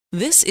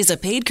This is a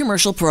paid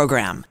commercial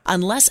program.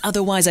 Unless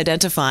otherwise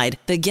identified,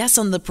 the guests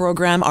on the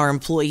program are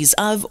employees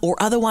of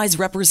or otherwise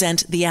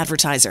represent the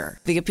advertiser.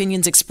 The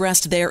opinions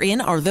expressed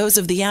therein are those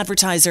of the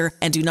advertiser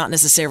and do not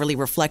necessarily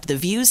reflect the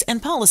views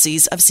and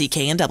policies of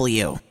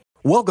CKNW.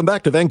 Welcome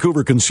back to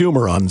Vancouver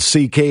Consumer on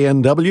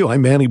CKNW.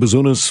 I'm Manny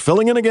Bazunas,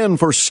 filling in again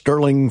for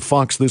Sterling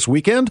Fox this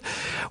weekend.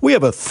 We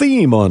have a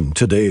theme on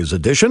today's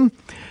edition: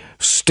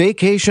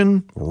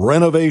 staycation,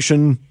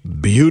 renovation,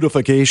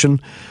 beautification.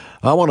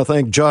 I want to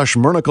thank Josh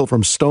Mernickel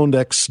from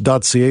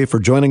stonedex.ca for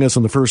joining us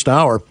in the first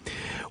hour.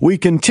 We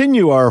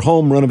continue our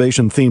home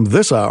renovation theme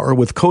this hour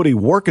with Cody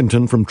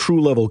Warkentin from True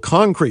Level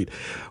Concrete.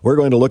 We're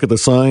going to look at the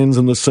signs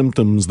and the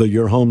symptoms that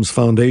your home's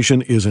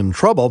foundation is in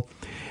trouble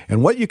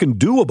and what you can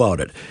do about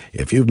it.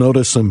 If you've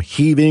noticed some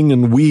heaving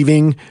and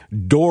weaving,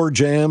 door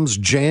jams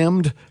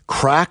jammed,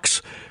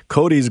 cracks,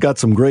 Cody's got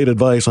some great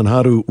advice on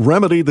how to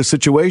remedy the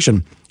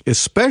situation,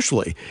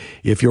 especially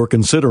if you're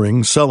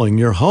considering selling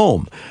your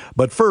home.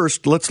 But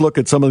first, let's look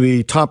at some of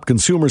the top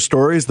consumer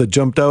stories that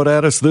jumped out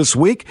at us this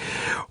week.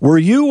 Were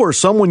you or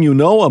someone you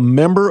know a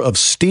member of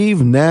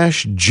Steve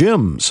Nash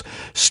Gyms?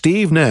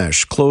 Steve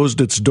Nash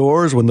closed its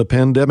doors when the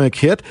pandemic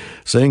hit,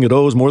 saying it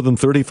owes more than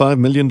 $35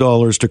 million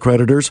to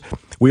creditors.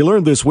 We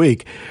learned this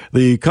week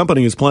the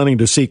company is planning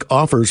to seek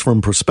offers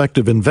from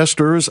prospective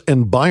investors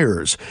and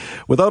buyers.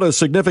 Without a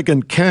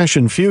significant cash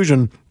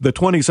infusion, the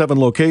 27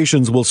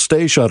 locations will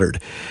stay shuttered.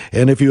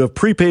 And if you have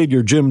prepaid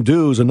your gym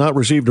dues and not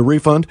received a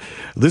refund,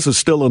 this is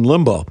still in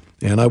limbo,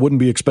 and I wouldn't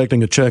be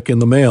expecting a check in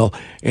the mail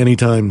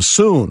anytime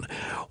soon.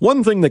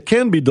 One thing that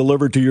can be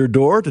delivered to your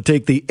door to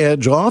take the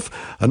edge off: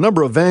 a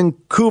number of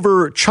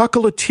Vancouver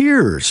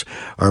chocolatiers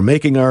are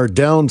making our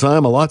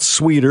downtime a lot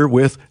sweeter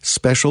with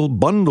special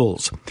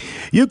bundles.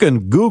 You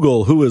can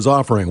Google who is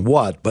offering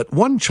what, but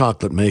one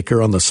chocolate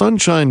maker on the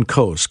Sunshine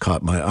Coast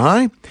caught my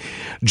eye.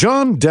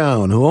 John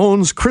Down, who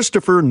owns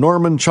Christopher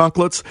Norman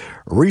Chocolates,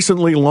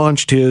 recently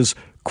launched his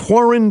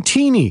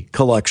Quarantini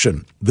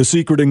collection. The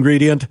secret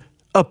ingredient: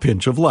 a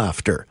pinch of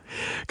laughter.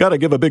 Got to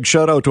give a big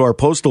shout out to our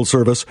postal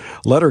service.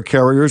 Letter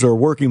carriers are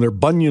working their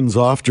bunions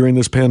off during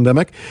this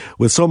pandemic.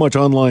 With so much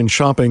online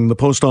shopping, the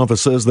post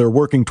office says they're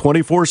working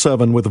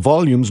 24/7 with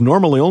volumes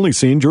normally only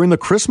seen during the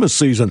Christmas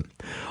season.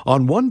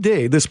 On one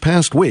day this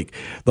past week,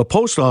 the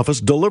post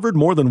office delivered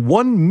more than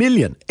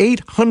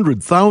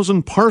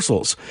 1,800,000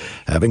 parcels.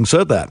 Having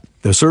said that,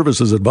 the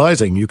service is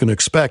advising you can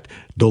expect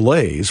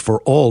delays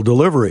for all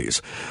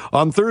deliveries.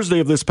 On Thursday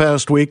of this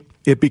past week,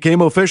 it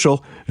became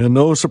official, and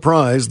no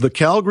surprise, the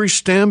Calgary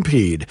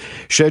Stampede,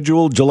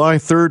 scheduled July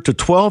 3rd to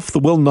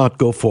 12th, will not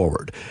go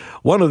forward.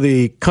 One of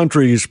the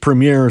country's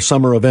premier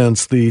summer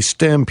events, the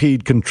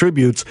Stampede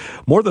contributes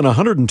more than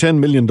 $110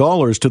 million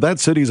to that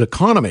city's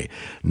economy,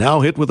 now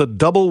hit with a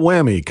double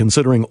whammy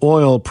considering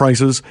oil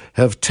prices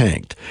have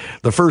tanked.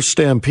 The first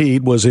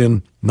Stampede was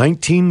in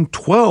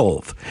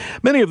 1912.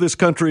 Many of this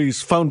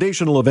country's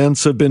foundational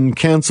events have been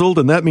canceled,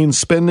 and that means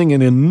spending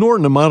an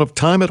inordinate amount of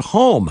time at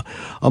home.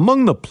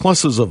 Among the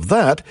pluses of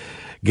that,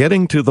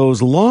 getting to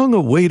those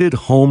long-awaited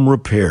home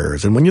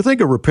repairs. And when you think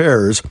of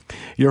repairs,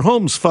 your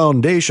home's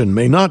foundation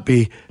may not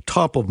be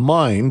top of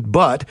mind,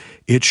 but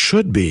it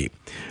should be.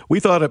 We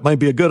thought it might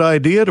be a good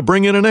idea to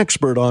bring in an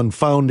expert on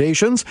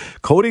foundations,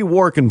 Cody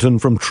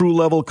Warkentin from True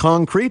Level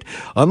Concrete,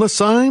 on the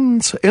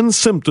signs and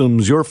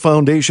symptoms your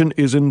foundation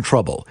is in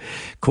trouble.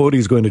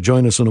 Cody's going to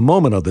join us in a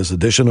moment on this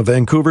edition of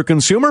Vancouver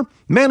Consumer.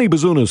 Manny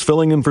Bazunas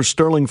filling in for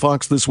Sterling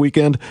Fox this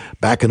weekend.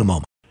 Back in a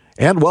moment.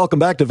 And welcome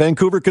back to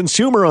Vancouver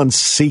Consumer on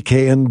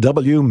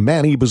CKNW.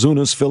 Manny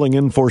Bazunas filling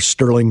in for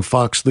Sterling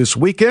Fox this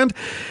weekend.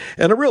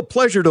 And a real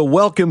pleasure to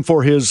welcome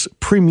for his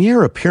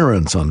premiere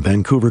appearance on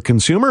Vancouver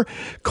Consumer,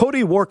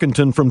 Cody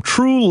Warkentin from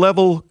True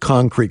Level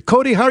Concrete.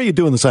 Cody, how are you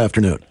doing this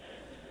afternoon?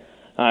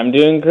 I'm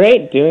doing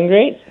great.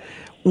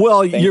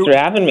 Well, Thanks for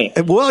having me.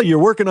 Well, you're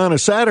working on a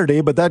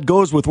Saturday, but that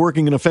goes with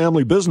working in a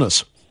family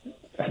business.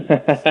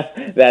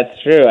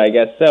 That's true, I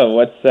guess so.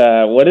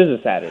 What is a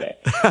Saturday?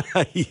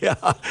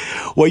 Yeah.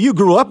 Well, you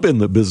grew up in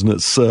the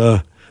business.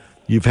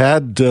 You've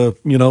had,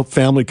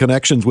 family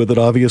connections with it,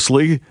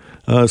 obviously,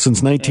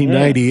 since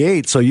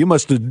 1998. So you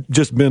must have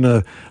just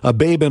been a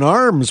babe in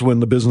arms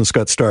when the business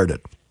got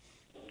started.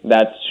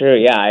 That's true.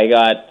 Yeah, I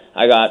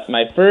got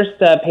my first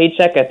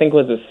paycheck, I think,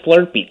 was a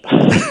Slurpee.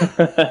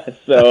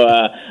 So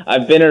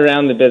I've been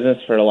around the business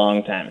for a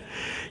long time.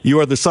 You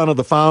are the son of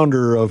the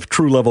founder of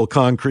True Level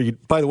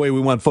Concrete. By the way, we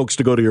want folks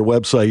to go to your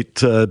website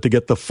to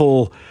get the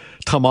full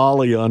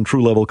tamale on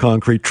True Level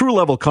Concrete,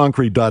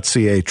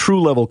 truelevelconcrete.ca,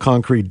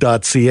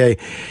 truelevelconcrete.ca.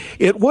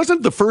 It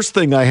wasn't the first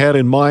thing I had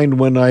in mind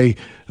when I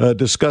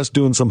discussed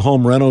doing some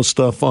home reno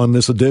stuff on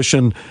this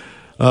edition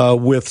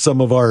with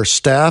some of our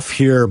staff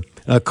here,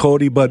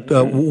 Cody, but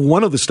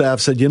one of the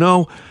staff said,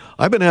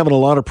 I've been having a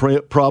lot of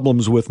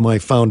problems with my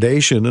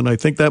foundation, and I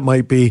think that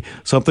might be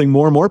something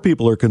more and more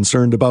people are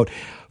concerned about.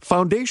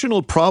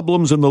 Foundational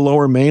problems in the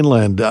Lower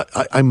Mainland.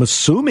 I'm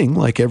assuming,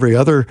 like every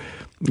other,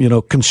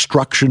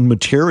 construction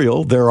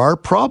material, there are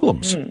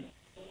problems.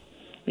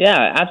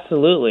 Yeah,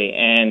 absolutely.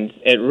 And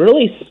it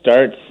really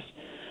starts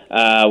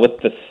with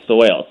the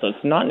soil. So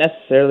it's not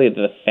necessarily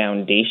the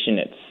foundation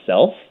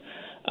itself.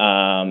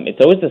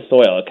 It's always the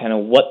soil, kind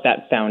of what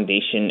that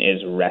foundation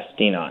is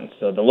resting on.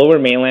 So the Lower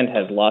Mainland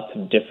has lots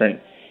of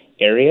different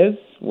areas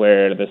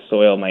where the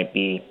soil might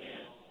be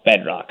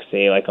bedrock,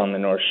 say like on the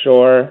North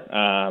Shore,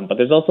 but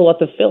there's also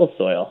lots of fill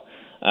soil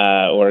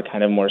or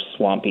kind of more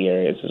swampy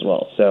areas as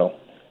well. So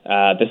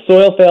the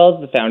soil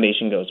fails, the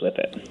foundation goes with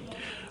it.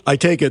 I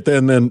take it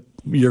then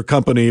your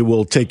company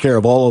will take care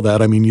of all of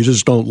that. I mean, you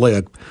just don't lay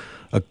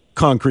a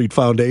concrete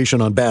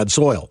foundation on bad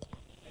soil.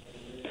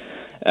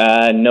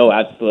 No,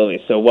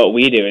 absolutely. So what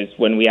we do is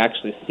when we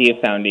actually see a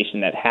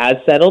foundation that has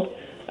settled,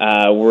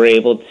 we're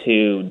able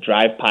to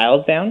drive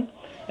piles down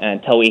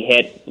until we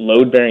hit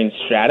load-bearing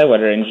strata,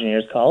 what our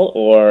engineers call,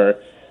 or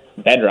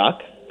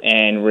bedrock,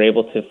 and we're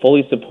able to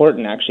fully support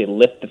and actually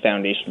lift the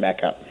foundation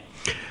back up.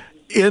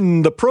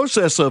 In the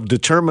process of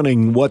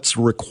determining what's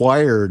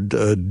required,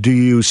 do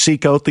you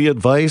seek out the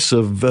advice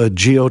of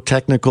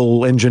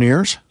geotechnical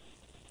engineers?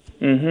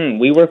 Mm-hmm.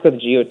 We work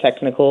with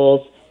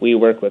geotechnicals. We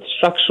work with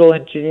structural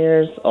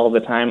engineers all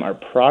the time. Our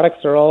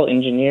products are all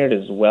engineered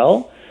as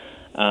well.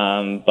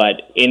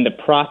 But in the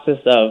process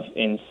of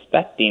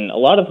inspecting, a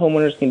lot of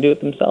homeowners can do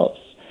it themselves.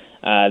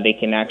 They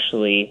can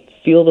actually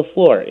feel the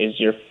floor. Is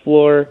your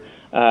floor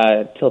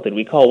tilted?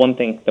 We call one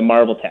thing the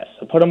marble test.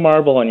 So put a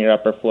marble on your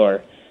upper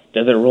floor.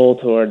 Does it roll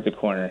towards the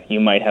corner? You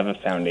might have a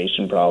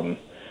foundation problem.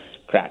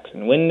 Cracks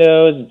in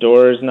windows,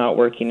 doors not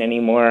working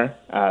anymore.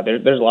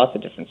 There's lots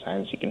of different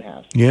signs you can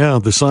have. Yeah,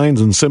 the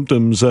signs and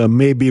symptoms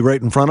may be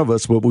right in front of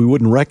us, but we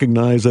wouldn't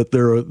recognize that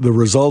they're the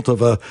result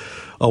of a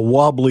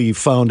wobbly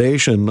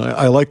foundation.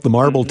 I like the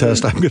marble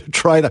test. I'm going to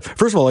try that.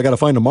 First of all, I got to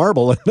find a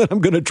marble, and then I'm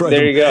going to try.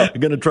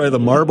 I'm going to try the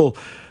marble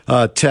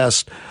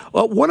test.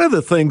 One of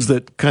the things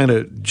that kind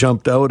of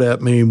jumped out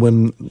at me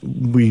when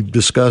we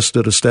discussed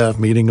at a staff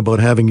meeting about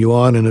having you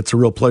on, and it's a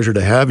real pleasure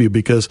to have you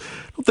because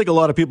I don't think a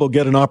lot of people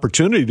get an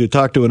opportunity to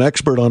talk to an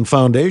expert on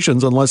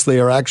foundations unless they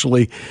are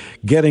actually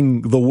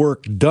getting the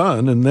work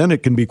done, and then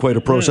it can be quite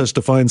a process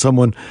to find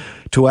someone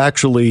to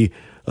actually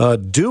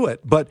do it.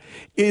 But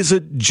is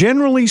it,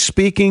 generally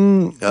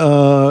speaking,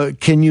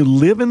 can you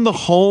live in the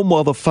home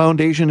while the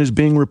foundation is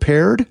being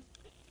repaired?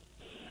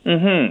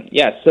 Mm-hmm.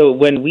 Yeah. So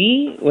when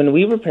we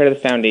repair the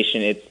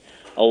foundation, it's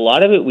a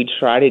lot of it we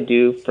try to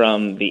do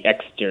from the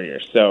exterior.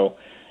 So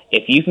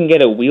if you can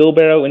get a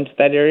wheelbarrow into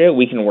that area,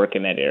 we can work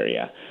in that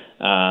area.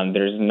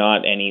 There's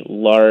not any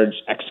large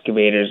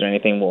excavators or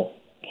anything. We'll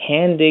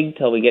hand dig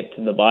till we get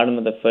to the bottom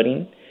of the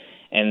footing,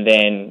 and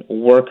then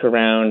work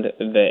around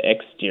the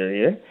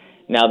exterior.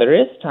 Now there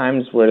is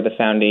times where the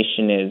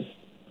foundation is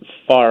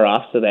far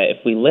off, so that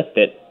if we lift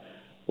it,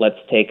 let's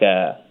take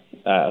a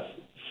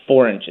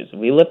 4 inches. If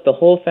we lift the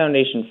whole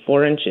foundation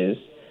 4 inches,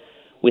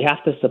 we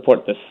have to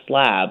support the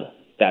slab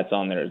that's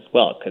on there as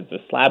well, because the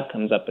slab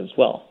comes up as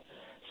well.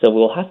 So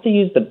we'll have to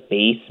use the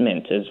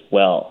basement as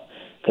well,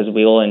 because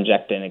we will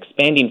inject an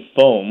expanding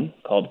foam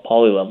called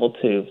polylevel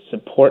to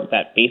support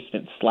that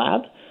basement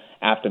slab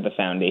after the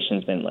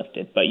foundation's been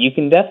lifted. But you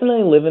can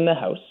definitely live in the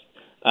house,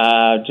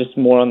 just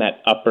more on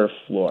that upper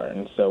floor.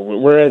 And so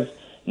we're as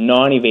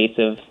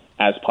non-invasive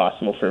as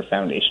possible for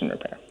foundation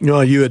repair.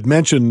 You had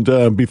mentioned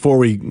before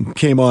we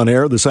came on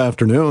air this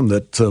afternoon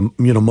that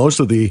most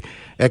of the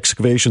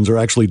excavations are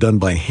actually done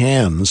by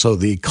hand, so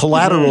the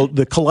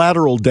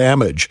collateral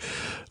damage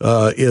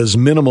is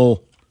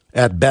minimal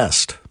at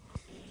best.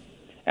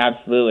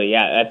 Absolutely,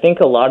 yeah. I think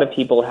a lot of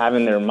people have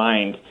in their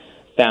mind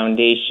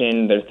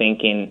foundation. They're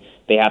thinking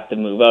they have to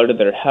move out of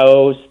their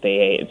house.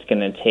 It's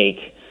going to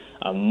take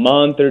a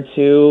month or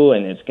two,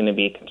 and it's going to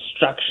be a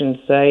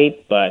construction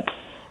site, but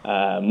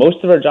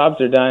most of our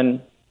jobs are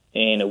done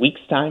in a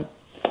week's time,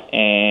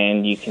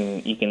 and you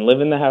can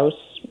live in the house,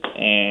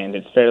 and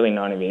it's fairly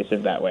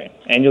non-invasive that way.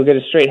 And you'll get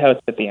a straight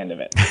house at the end of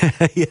it.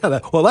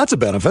 That's a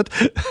benefit.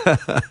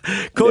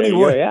 Cody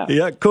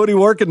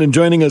Warkenden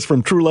joining us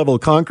from True Level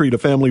Concrete, a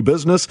family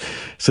business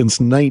since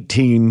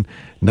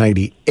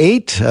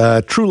 1998.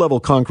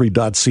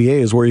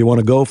 TrueLevelConcrete.ca is where you want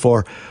to go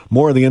for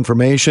more of the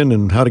information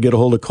and how to get a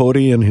hold of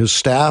Cody and his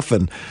staff.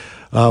 And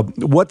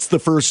what's the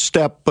first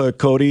step,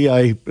 Cody?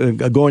 I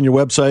go on your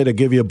website, I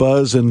give you a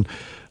buzz, and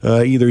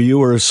either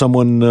you or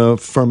someone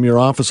from your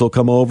office will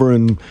come over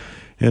and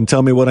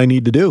tell me what I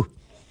need to do.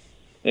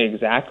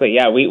 Exactly.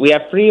 Yeah, we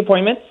have free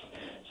appointments.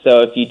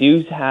 So if you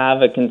do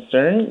have a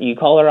concern, you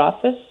call our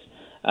office.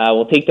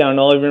 We'll take down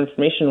all of your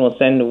information. We'll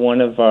send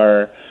one of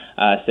our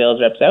sales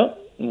reps out.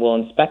 We'll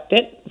inspect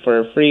it for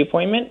a free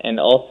appointment and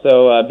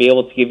also be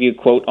able to give you a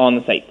quote on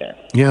the site there.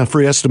 Yeah,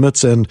 free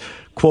estimates and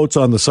quotes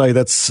on the site.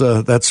 That's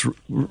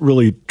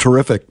really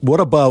terrific. What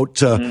about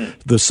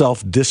the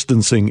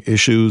self-distancing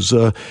issues?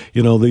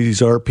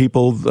 These are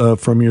people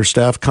from your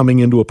staff coming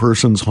into a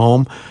person's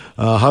home.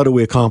 How do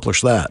we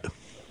accomplish that?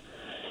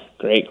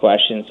 Great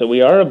question. So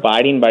we are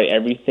abiding by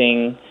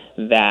everything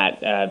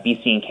that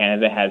BC and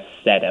Canada has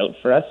set out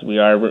for us. We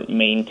are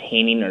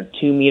maintaining our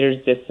 2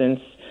 meters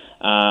distance.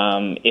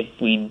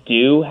 If we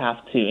do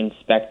have to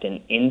inspect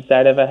an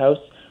inside of a house,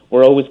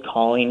 we're always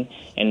calling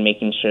and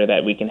making sure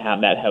that we can have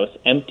that house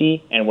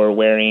empty, and we're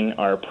wearing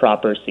our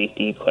proper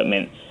safety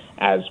equipment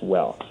as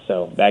well.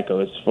 So that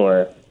goes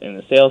for in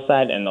the sales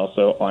side and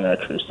also on our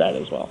crew side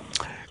as well.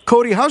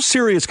 Cody, how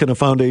serious can a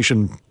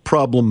foundation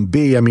problem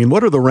be? I mean,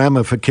 what are the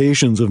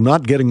ramifications of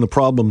not getting the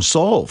problem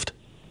solved?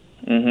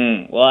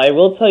 Well, I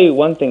will tell you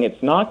one thing.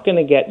 It's not going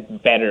to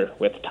get better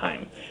with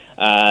time.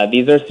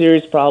 These are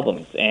serious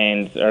problems,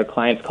 and our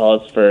clients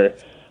call us for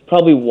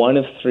probably one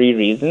of three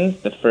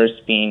reasons. The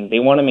first being they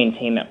want to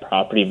maintain that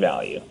property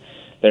value.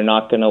 They're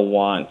not going to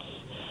want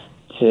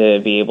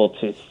to be able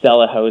to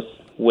sell a house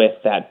with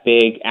that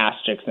big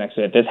asterisk next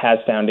to it. This has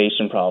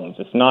foundation problems.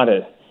 It's not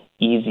an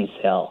easy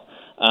sell.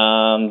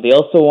 They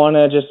also want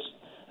to just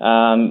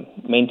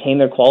maintain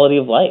their quality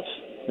of life.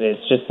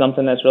 It's just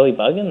something that's really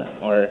bugging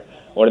them,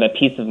 or the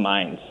peace of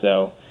mind.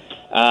 So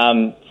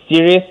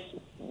serious,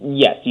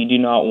 yes, you do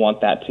not want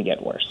that to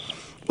get worse.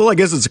 Well, I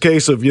guess it's a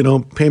case of,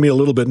 pay me a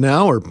little bit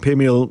now or pay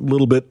me a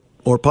little bit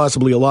or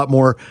possibly a lot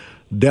more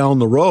down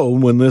the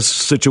road when this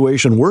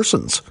situation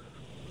worsens.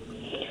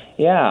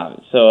 Yeah,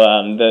 so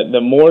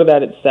the more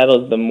that it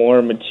settles, the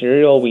more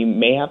material we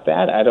may have to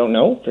add. I don't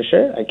know for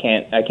sure. I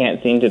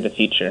can't see into the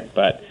future,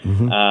 but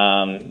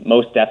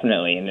most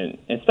definitely, and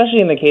especially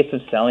in the case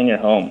of selling your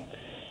home,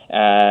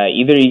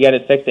 either you get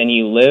it fixed and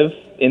you live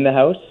in the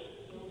house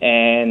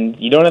and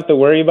you don't have to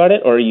worry about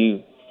it, or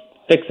you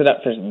fix it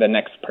up for the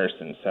next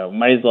person. So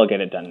might as well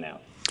get it done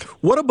now.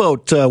 What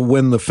about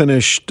when the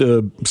finished,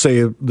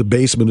 say the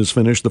basement is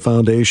finished, the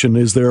foundation,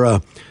 is there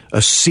a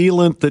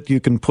sealant that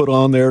you can put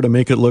on there to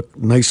make it look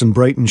nice and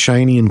bright and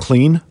shiny and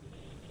clean?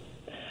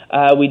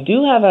 We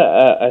do have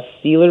a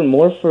sealer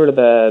more for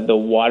the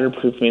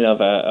waterproofing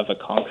of a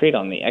concrete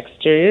on the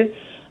exterior,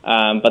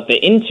 but the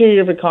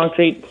interior of a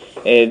concrete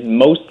is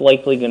most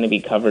likely going to be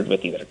covered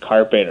with either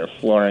carpet or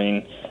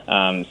flooring.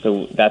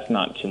 So that's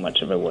not too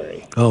much of a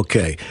worry.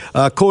 Okay.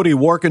 Cody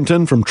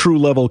Warkentin from True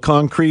Level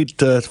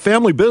Concrete.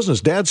 Family business.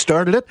 Dad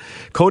started it.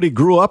 Cody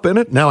grew up in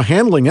it, now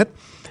handling it.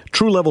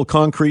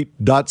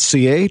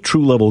 TrueLevelConcrete.ca,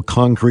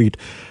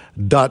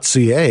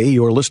 TrueLevelConcrete.ca.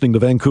 You're listening to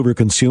Vancouver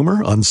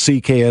Consumer on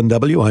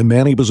CKNW. I'm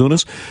Manny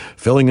Bazunas,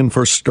 filling in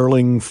for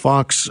Sterling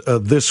Fox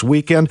this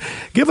weekend.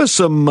 Give us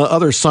some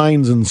other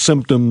signs and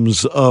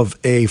symptoms of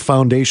a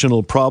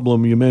foundational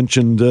problem. You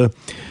mentioned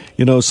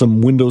some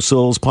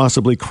windowsills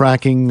possibly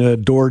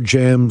cracking, door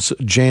jammed.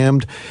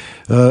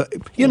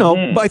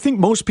 I think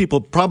most people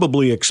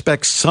probably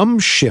expect some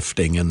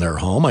shifting in their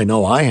home. I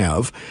know I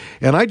have.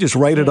 And I just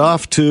write it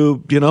off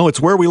to, it's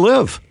where we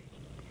live.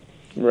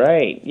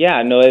 Right.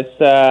 Yeah, no, it's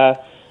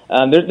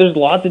there's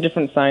lots of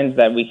different signs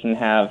that we can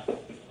have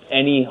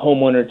any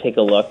homeowner take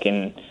a look.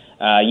 And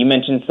you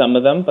mentioned some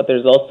of them, but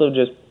there's also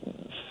just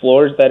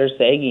floors that are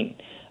sagging.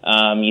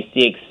 You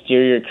see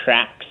exterior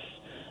cracks.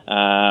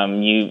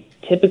 You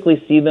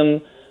typically see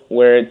them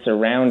where it's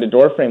around a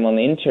door frame on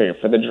the interior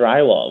for the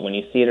drywall. When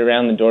you see it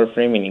around the door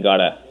frame and you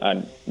got a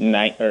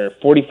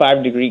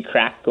 45-degree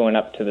crack going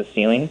up to the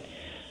ceiling,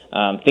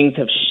 things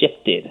have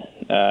shifted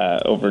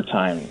over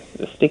time.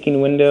 The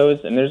sticking windows,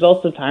 and there's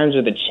also times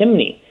where the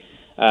chimney,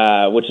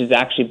 which is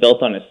actually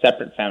built on a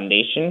separate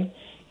foundation,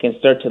 can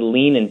start to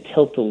lean and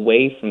tilt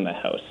away from the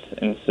house.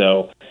 And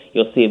so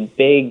you'll see a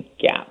big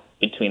gap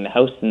between the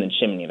house and the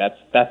chimney.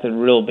 That's a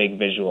real big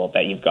visual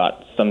that you've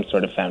got some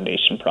sort of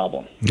foundation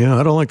problem. Yeah,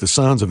 I don't like the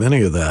sounds of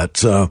any of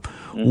that.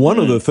 One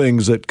of the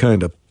things that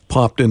kind of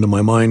popped into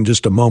my mind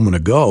just a moment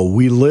ago,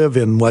 we live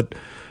in what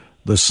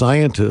the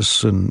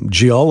scientists and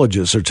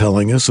geologists are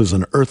telling us is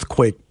an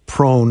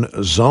earthquake-prone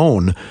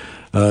zone.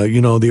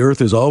 The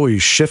earth is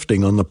always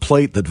shifting on the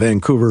plate that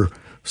Vancouver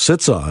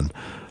sits on.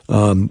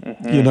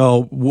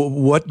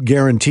 What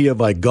guarantee have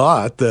I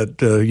got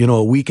that,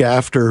 a week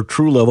after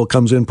True Level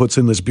comes in, puts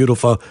in this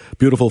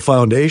beautiful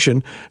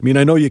foundation? I mean,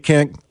 I know you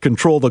can't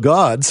control the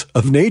gods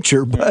of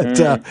nature, but,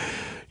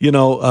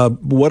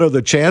 what are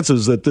the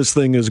chances that this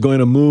thing is going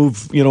to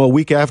move, a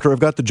week after I've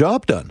got the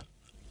job done?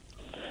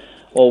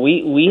 Well,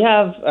 we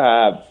have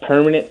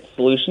permanent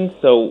solutions.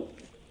 So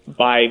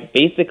by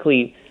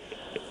basically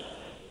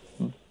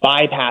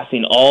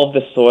bypassing all of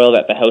the soil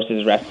that the house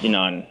is resting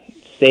on,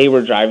 say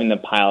we're driving the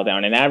pile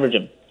down an average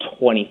of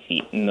 20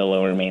 feet in the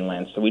lower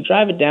mainland. So we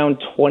drive it down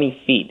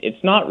 20 feet.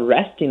 It's not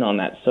resting on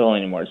that soil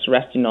anymore. It's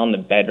resting on the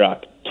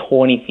bedrock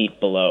 20 feet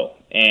below.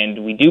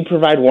 And we do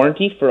provide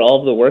warranty for all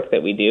of the work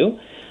that we do.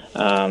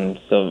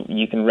 So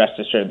you can rest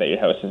assured that your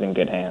house is in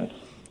good hands.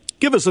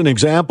 Give us an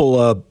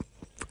example, a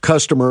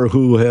customer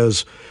who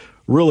has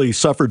really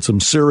suffered some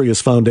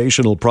serious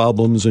foundational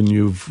problems and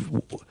you've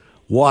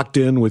walked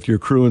in with your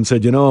crew and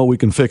said, we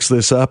can fix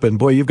this up. And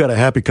boy, you've got a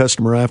happy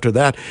customer after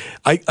that.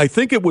 I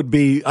think it would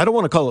be, I don't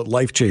want to call it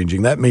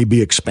life-changing. That may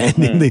be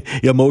expanding the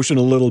emotion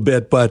a little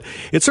bit, but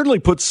it certainly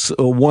puts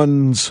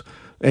one's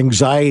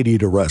anxiety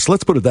to rest.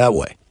 Let's put it that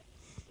way.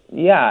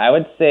 Yeah, I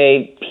would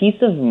say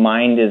peace of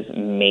mind is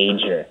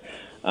major.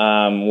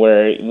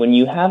 Where when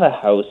you have a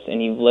house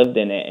and you've lived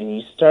in it and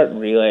you start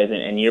realizing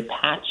and you're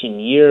patching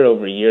year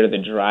over year the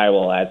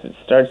drywall as it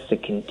starts to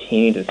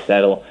continue to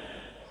settle,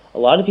 a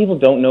lot of people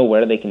don't know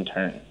where they can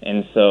turn.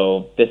 And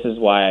so this is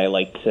why I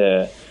like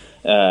to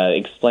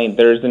explain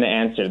there's an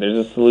answer,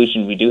 there's a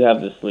solution, we do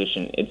have the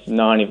solution. It's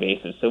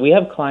non-invasive. So we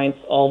have clients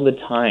all the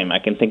time. I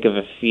can think of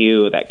a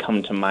few that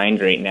come to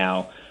mind right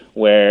now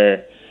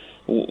where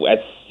as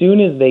soon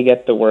as they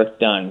get the work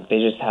done, they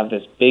just have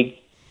this big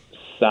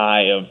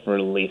sigh of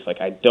relief.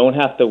 Like, I don't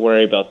have to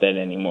worry about that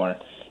anymore.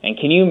 And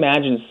can you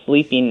imagine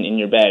sleeping in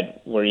your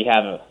bed where you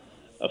have a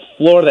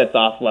floor that's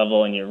off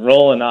level and you're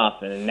rolling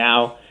off, and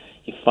now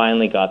you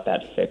finally got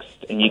that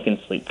fixed and you can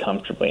sleep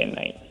comfortably at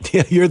night?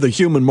 Yeah, you're the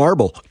human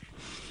marble.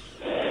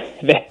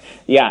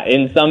 Yeah,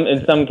 in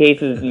some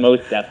cases,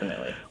 most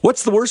definitely.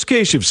 What's the worst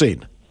case you've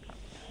seen?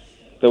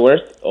 The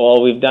worst?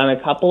 Well, we've done a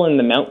couple in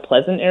the Mount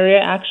Pleasant area,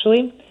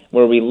 actually,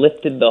 where we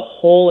lifted the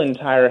whole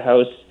entire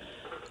house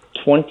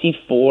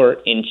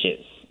 24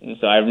 inches. And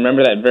so I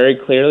remember that very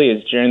clearly. It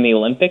was during the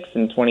Olympics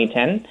in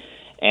 2010,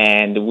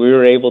 and we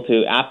were able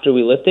to, after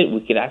we lifted, we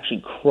could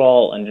actually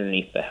crawl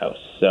underneath the house.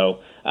 So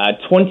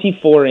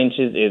 24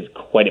 inches is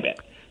quite a bit.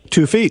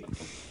 2 feet.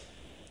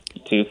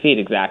 2 feet,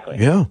 exactly.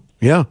 Yeah.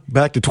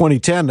 Back to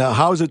 2010. Now,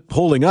 how's it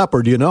holding up,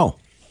 or do you know?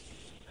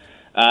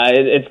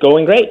 It's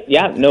going great.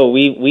 Yeah, no,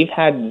 we've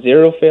had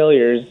zero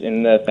failures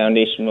in the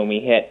foundation when we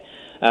hit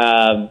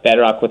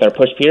bedrock with our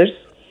push piers,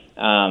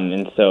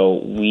 and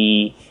so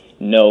we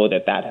know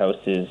that house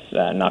is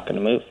not going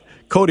to move.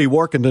 Cody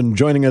Warkentin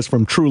joining us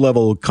from True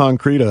Level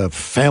Concrete, a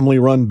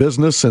family-run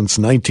business since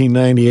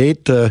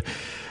 1998.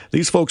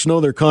 These folks know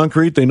their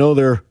concrete, they know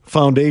their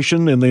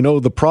foundation, and they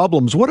know the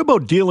problems. What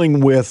about dealing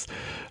with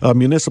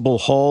municipal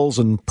halls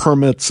and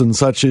permits and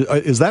such?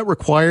 Is that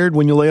required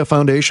when you lay a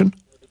foundation?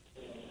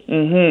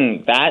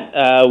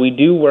 That we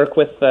do work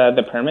with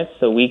the permits,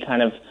 so we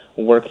kind of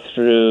work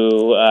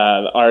through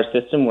our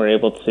system. We're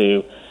able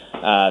to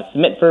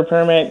submit for a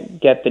permit,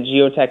 get the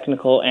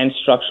geotechnical and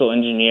structural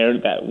engineer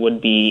that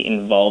would be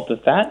involved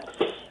with that,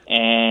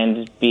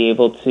 and be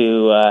able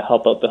to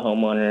help out the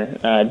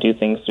homeowner do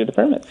things through the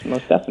permits,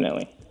 most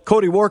definitely.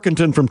 Cody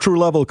Warkentin from True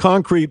Level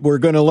Concrete. We're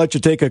going to let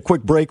you take a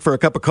quick break for a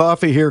cup of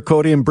coffee here,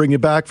 Cody, and bring you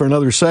back for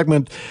another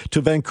segment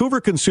to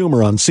Vancouver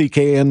Consumer on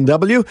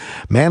CKNW.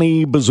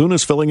 Manny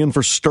Bazunas filling in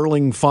for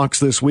Sterling Fox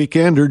this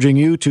weekend, urging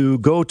you to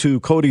go to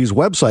Cody's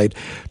website,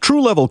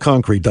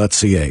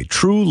 truelevelconcrete.ca,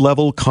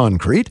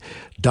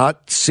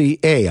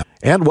 truelevelconcrete.ca.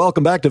 And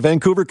welcome back to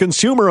Vancouver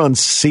Consumer on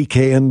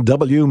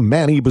CKNW.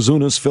 Manny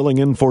Bazunas filling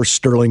in for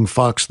Sterling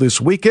Fox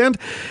this weekend.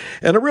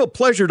 And a real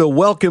pleasure to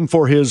welcome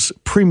for his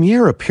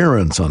premiere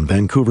appearance on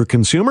Vancouver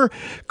Consumer,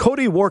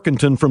 Cody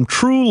Warkentin from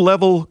True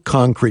Level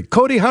Concrete.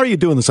 Cody, how are you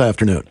doing this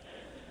afternoon?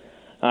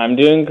 I'm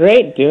doing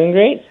great.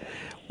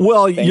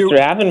 Well, thanks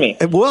for having me.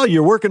 Well,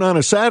 you're working on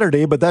a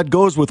Saturday, but that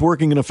goes with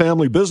working in a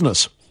family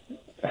business.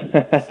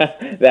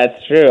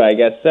 That's true, I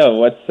guess so.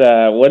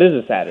 What is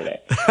a Saturday?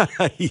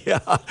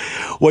 Yeah.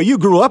 Well, you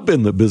grew up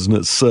in the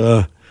business.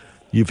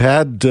 You've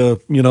had,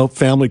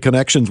 family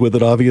connections with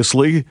it,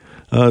 obviously,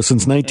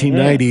 since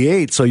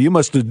 1998. So you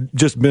must have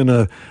just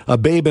been a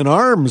babe in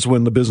arms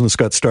when the business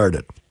got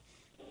started.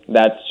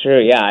 That's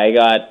true. Yeah, I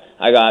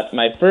got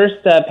my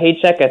first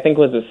paycheck, I think,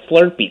 was a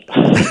Slurpee.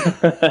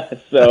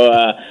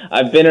 So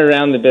I've been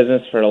around the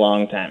business for a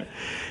long time.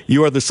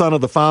 You are the son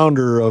of the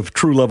founder of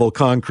True Level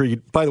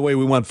Concrete. By the way,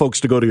 we want folks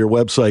to go to your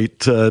website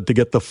to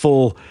get the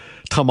full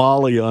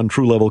tamale on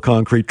True Level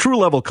Concrete,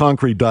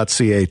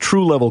 truelevelconcrete.ca,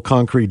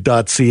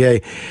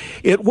 truelevelconcrete.ca.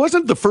 It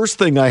wasn't the first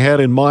thing I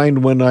had in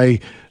mind when I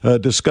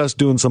discussed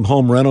doing some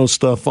home reno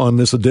stuff on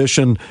this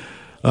edition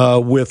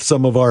with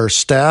some of our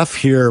staff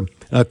here,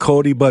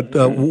 Cody, but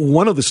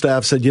one of the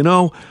staff said,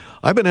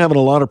 I've been having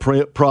a lot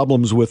of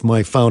problems with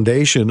my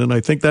foundation, and I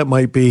think that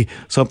might be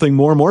something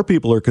more and more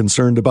people are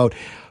concerned about.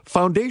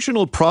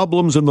 Foundational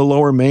problems in the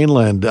Lower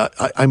Mainland.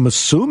 I'm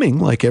assuming,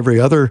 like every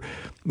other,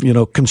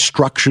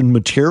 construction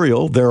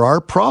material, there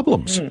are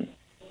problems.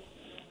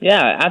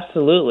 Yeah,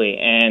 absolutely.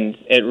 And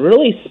it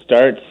really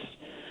starts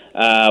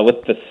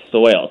with the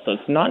soil. So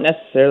it's not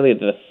necessarily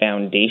the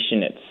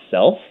foundation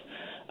itself.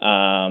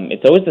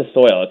 It's always the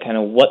soil, kind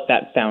of what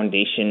that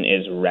foundation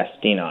is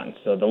resting on.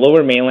 So the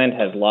Lower Mainland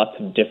has lots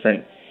of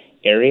different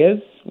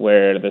areas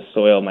where the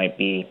soil might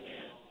be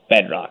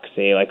bedrock,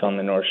 say like on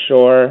the North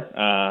Shore,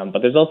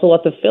 but there's also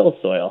lots of fill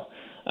soil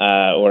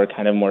or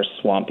kind of more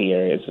swampy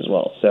areas as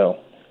well. So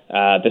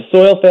the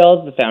soil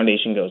fails, the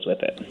foundation goes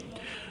with it.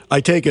 I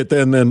take it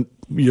then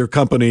your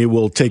company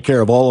will take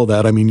care of all of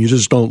that. I mean, you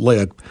just don't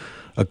lay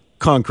a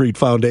concrete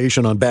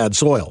foundation on bad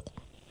soil.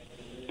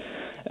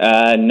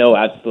 No,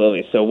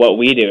 absolutely. So what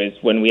we do is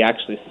when we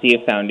actually see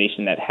a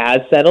foundation that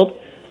has settled,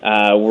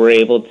 we're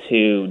able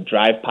to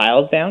drive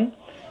piles down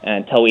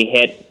until we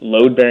hit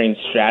load-bearing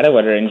strata,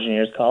 what our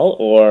engineers call,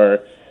 or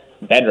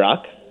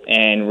bedrock,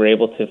 and we're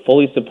able to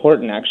fully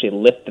support and actually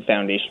lift the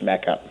foundation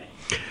back up.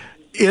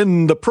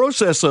 In the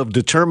process of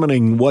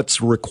determining what's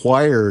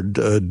required,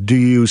 do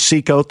you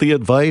seek out the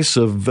advice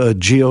of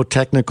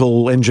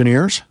geotechnical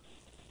engineers?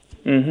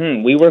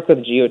 We work with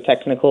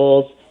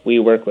geotechnicals. We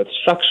work with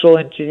structural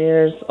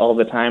engineers all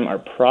the time. Our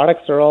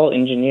products are all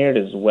engineered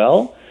as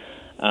well.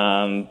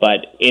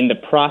 But in the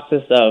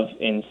process of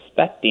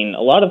inspecting,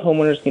 a lot of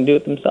homeowners can do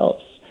it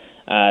themselves.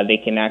 They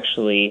can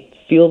actually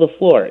feel the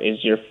floor.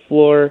 Is your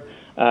floor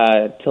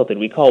tilted?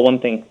 We call one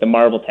thing the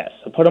marble test.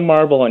 So put a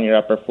marble on your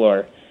upper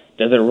floor.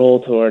 Does it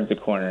roll towards the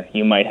corner?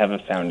 You might have a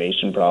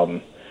foundation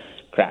problem.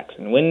 Cracks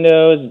in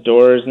windows,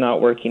 doors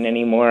not working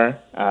anymore.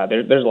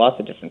 There's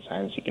lots of different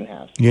signs you can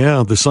have.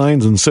 Yeah, the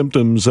signs and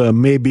symptoms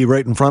may be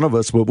right in front of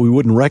us, but we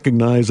wouldn't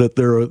recognize that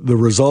they're the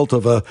result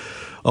of a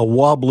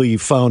wobbly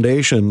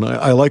foundation.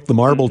 I like the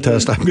marble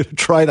test. I'm going to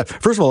try that.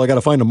 First of all, I got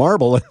to find a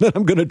marble, and then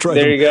I'm going to try.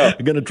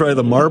 I'm going to try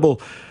the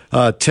marble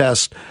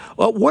test.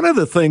 Well, one of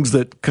the things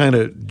that kind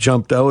of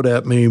jumped out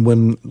at me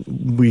when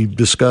we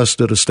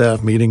discussed at a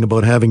staff meeting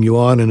about having you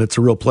on, and it's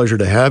a real pleasure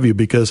to have you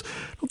because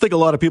I don't think a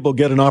lot of people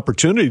get an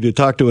opportunity to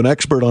talk to an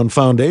expert on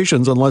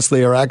foundations unless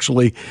they are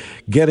actually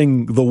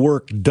getting the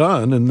work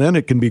done, and then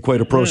it can be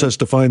quite a process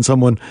to find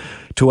someone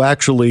to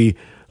actually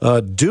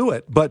do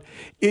it. But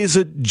is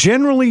it,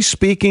 generally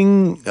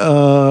speaking,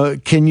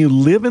 can you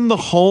live in the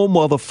home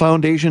while the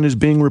foundation is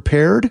being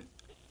repaired?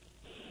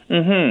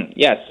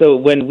 Yeah. So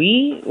when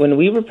we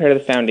repair the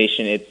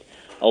foundation, it's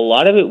a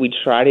lot of it we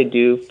try to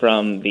do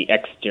from the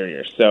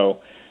exterior.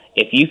 So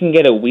if you can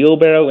get a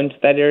wheelbarrow into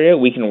that area,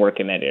 we can work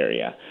in that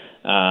area.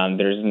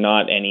 There's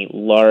not any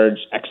large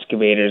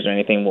excavators or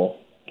anything. We'll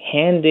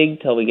hand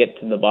dig till we get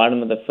to the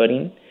bottom of the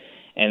footing,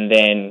 and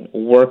then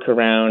work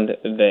around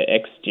the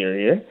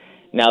exterior.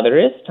 Now there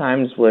is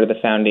times where the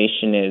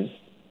foundation is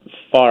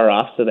far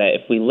off, so that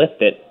if we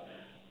lift it,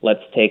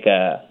 let's take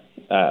a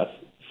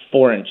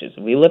 4 inches.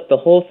 If we lift the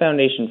whole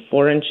foundation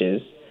 4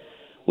 inches,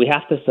 we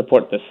have to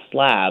support the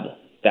slab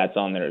that's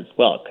on there as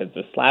well, because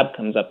the slab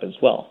comes up as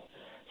well.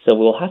 So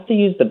we'll have to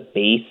use the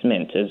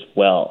basement as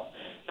well,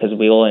 because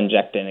we will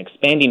inject an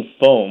expanding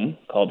foam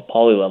called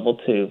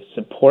polylevel to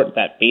support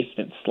that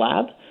basement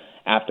slab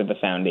after the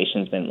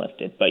foundation's been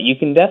lifted. But you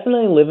can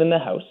definitely live in the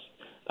house,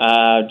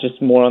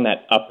 just more on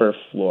that upper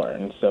floor.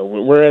 And so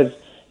we're as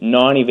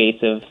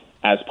non-evasive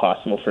as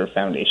possible for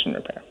foundation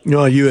repair. You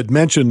know, you had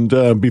mentioned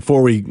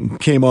before we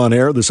came on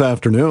air this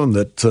afternoon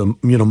that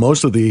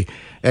most of the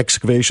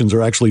excavations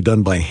are actually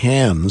done by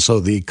hand, so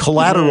the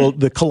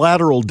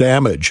collateral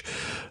damage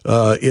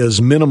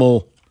is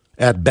minimal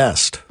at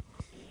best.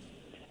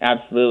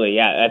 Absolutely,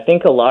 yeah. I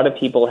think a lot of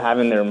people have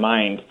in their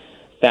mind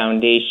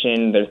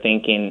foundation. They're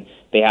thinking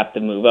they have to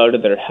move out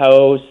of their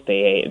house.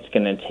 It's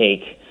going to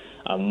take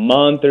a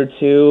month or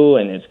two,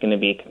 and it's going to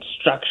be a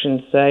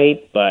construction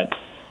site, but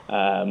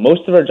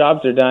most of our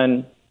jobs are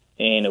done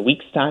in a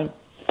week's time,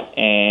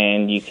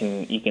 and you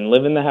can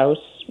live in the house,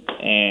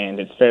 and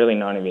it's fairly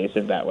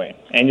non-invasive that way.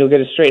 And you'll get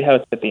a straight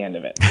house at the end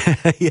of it.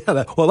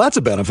 That's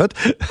a benefit.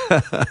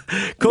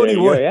 Cody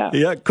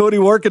Cody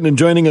Warkenden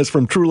joining us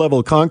from True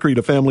Level Concrete,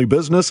 a family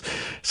business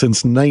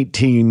since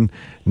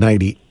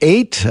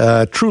 1998.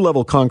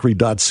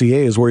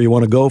 TrueLevelConcrete.ca is where you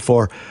want to go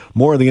for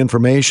more of the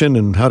information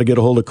and how to get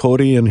a hold of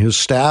Cody and his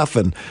staff.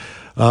 And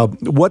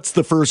what's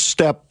the first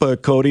step,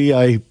 Cody?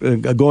 I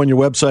go on your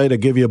website, I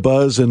give you a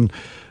buzz, and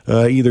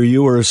either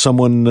you or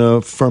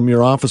someone from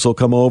your office will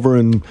come over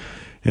and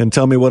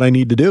tell me what I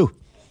need to do.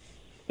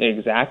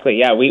 Exactly.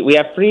 Yeah, we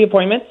have free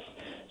appointments.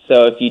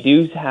 So if you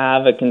do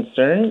have a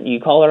concern, you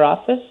call our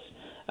office.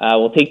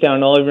 We'll take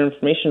down all of your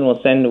information.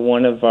 We'll send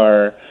one of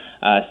our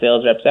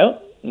sales reps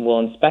out. We'll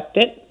inspect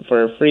it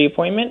for a free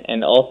appointment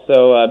and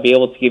also be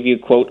able to give you a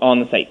quote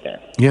on the site there.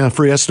 Yeah,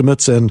 free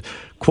estimates and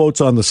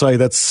quotes on the site.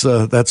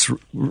 That's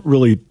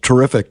really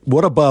terrific.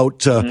 What about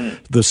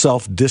the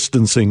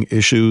self-distancing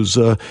issues?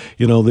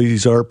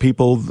 These are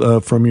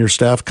people from your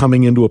staff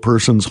coming into a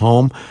person's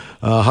home.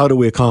 How do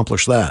we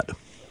accomplish that?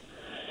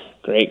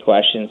 Great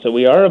question. So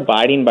we are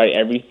abiding by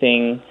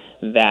everything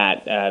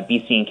that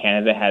BC and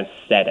Canada has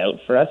set out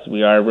for us.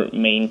 We are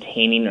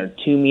maintaining our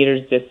 2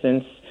 meters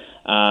distance.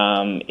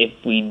 If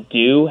we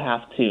do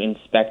have to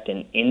inspect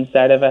an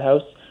inside of a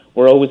house,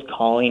 we're always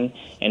calling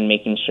and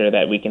making sure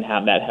that we can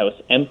have that house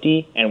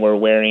empty, and we're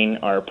wearing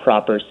our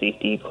proper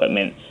safety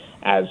equipment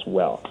as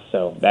well.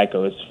 So that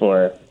goes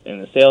for in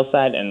the sales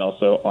side and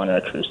also on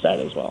our crew side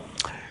as well.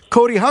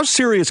 Cody, how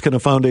serious can a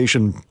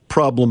foundation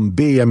problem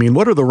be? I mean,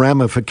 what are the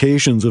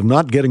ramifications of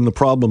not getting the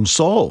problem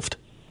solved?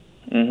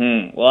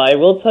 Well, I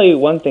will tell you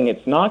one thing.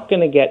 It's not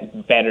going to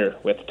get better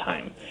with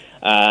time.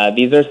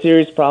 These are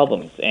serious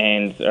problems,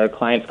 and our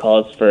clients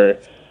call us for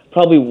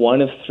probably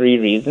one of 3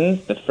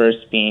 reasons. The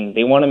first being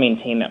they want to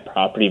maintain that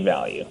property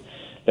value.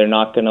 They're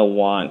not going to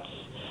want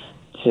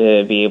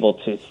to be able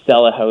to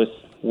sell a house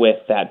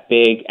with that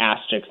big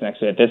asterisk next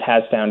to it. This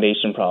has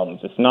foundation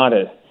problems. It's not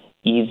an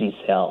easy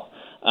sell.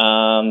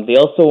 They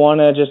also want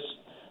to just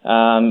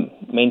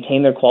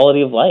maintain their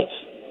quality of life.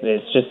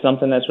 It's just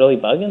something that's really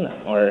bugging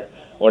them, or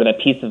that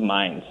peace of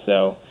mind.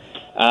 So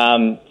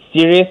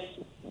serious,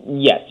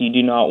 yes, you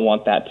do not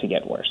want that to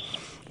get worse.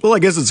 Well, I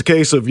guess it's a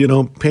case of,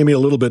 pay me a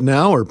little bit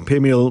now or pay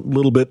me a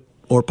little bit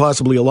or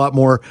possibly a lot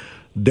more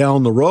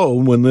down the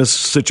road when this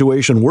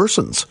situation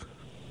worsens.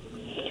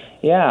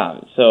 Yeah.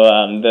 So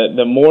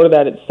the more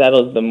that it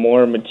settles, the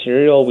more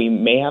material we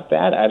may have to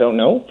add. I don't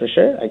know for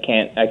sure. I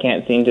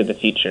can't see into the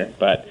future,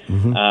 but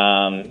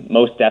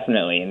most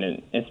definitely,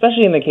 and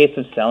especially in the case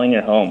of selling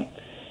your home,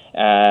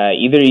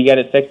 either you get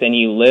it fixed and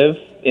you live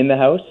in the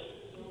house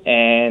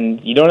and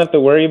you don't have to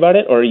worry about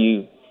it, or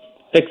you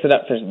fix it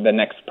up for the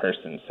next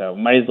person. So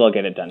might as well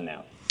get it done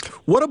now.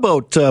 What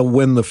about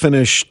when the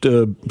finished,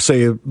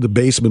 say the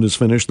basement is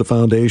finished, the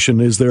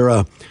foundation, is there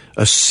a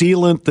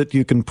sealant that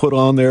you can put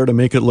on there to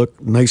make it look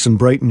nice and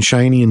bright and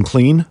shiny and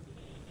clean?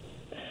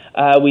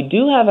 We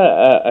do have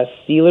a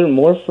sealer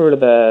more for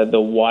the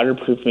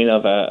waterproofing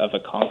of a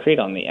concrete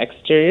on the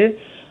exterior,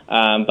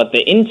 but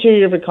the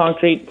interior of a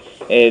concrete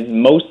is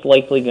most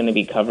likely going to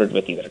be covered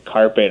with either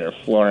carpet or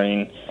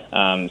flooring.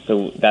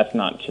 So that's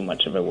not too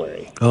much of a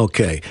worry.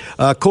 Okay.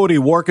 Cody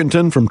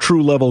Warkentin from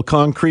True Level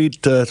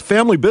Concrete,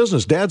 family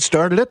business. Dad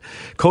started it.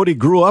 Cody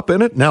grew up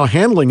in it, now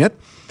handling it.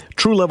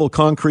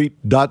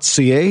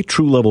 TrueLevelConcrete.ca,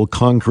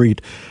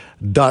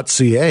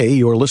 TrueLevelConcrete.ca.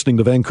 You're listening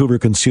to Vancouver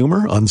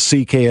Consumer on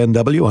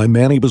CKNW. I'm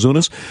Manny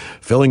Bazunas,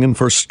 filling in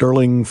for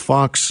Sterling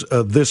Fox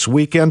this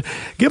weekend.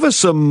 Give us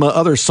some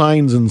other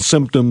signs and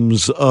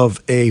symptoms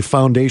of a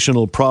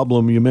foundational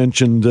problem. You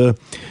mentioned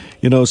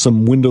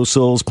some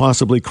windowsills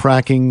possibly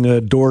cracking,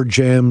 door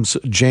jams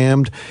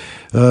jammed.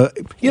 I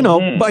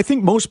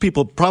think most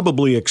people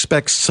probably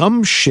expect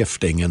some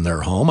shifting in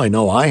their home. I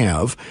know I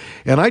have.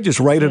 And I just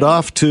write it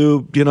off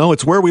to,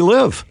 it's where we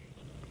live.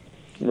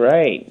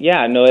 Right.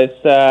 Yeah, no,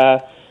 it's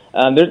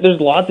there's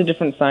lots of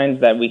different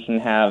signs that we can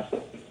have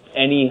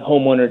any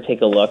homeowner take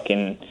a look.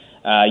 And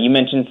you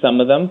mentioned some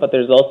of them, but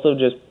there's also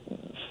just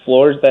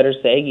floors that are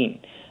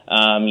sagging.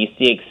 You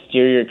see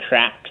exterior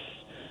cracks.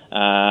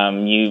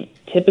 You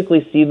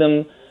typically see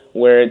them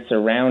where it's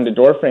around a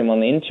door frame on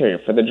the interior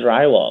for the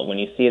drywall. When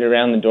you see it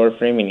around the door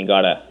frame and you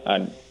got a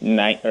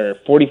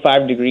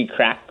 45-degree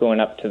crack going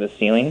up to the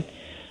ceiling,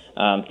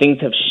 things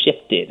have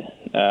shifted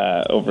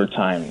over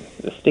time.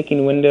 The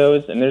sticking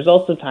windows, and there's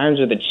also times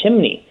where the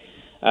chimney,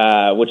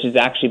 which is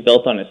actually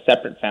built on a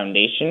separate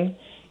foundation,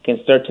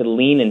 can start to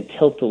lean and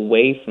tilt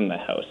away from the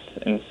house.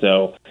 And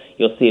so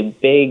you'll see a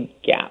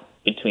big gap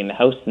between the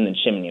house and the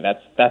chimney.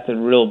 That's a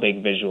real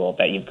big visual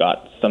that you've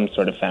got some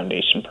sort of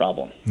foundation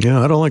problem.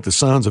 Yeah, I don't like the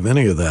sounds of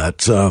any of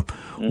that.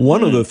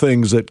 One of the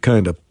things that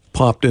kind of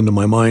popped into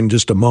my mind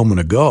just a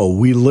moment ago,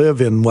 we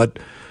live in what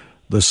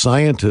the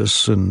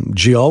scientists and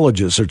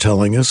geologists are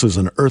telling us is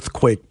an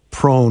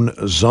earthquake-prone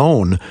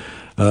zone.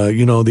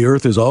 The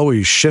earth is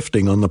always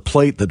shifting on the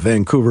plate that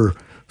Vancouver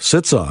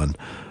sits on.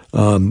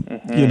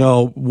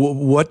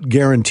 What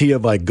guarantee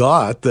have I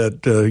got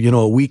that,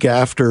 a week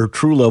after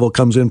True Level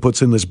comes in,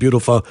 puts in this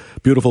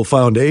beautiful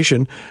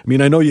foundation? I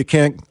mean, I know you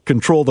can't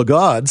control the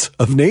gods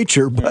of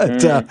nature,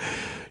 but,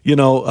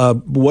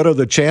 what are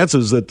the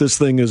chances that this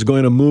thing is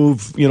going to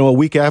move, a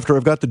week after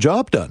I've got the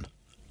job done?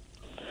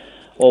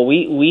 Well,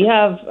 we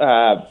have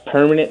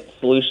permanent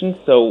solutions.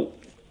 So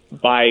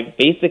by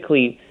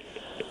basically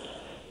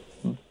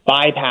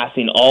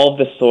bypassing all of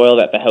the soil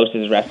that the house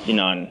is resting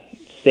on,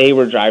 say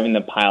we're driving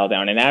the pile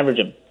down an average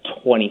of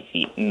 20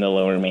 feet in the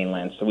lower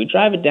mainland. So we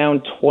drive it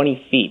down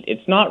 20 feet.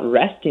 It's not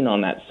resting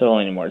on that soil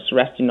anymore. It's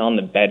resting on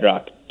the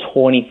bedrock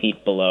 20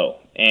 feet below.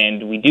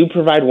 And we do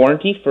provide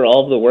warranty for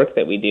all of the work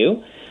that we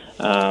do.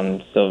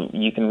 So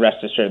you can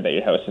rest assured that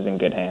your house is in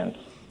good hands.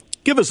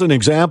 Give us an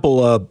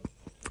example, a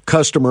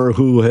customer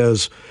who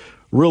has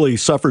really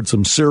suffered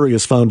some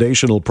serious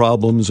foundational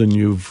problems and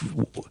you've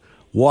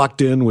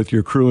walked in with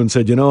your crew and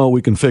said,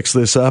 we can fix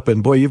this up.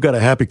 And boy, you've got a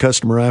happy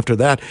customer after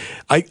that.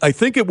 I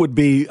think it would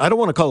be, I don't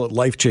want to call it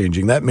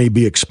life-changing. That may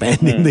be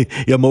expanding the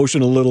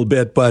emotion a little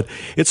bit, but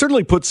it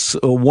certainly puts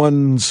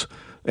one's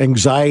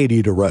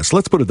anxiety to rest.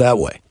 Let's put it that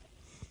way.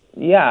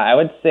 Yeah, I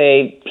would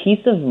say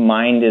peace of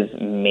mind is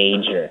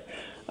major.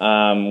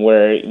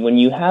 Where when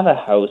you have a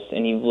house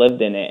and you've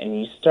lived in it and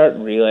you start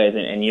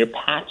realizing and you're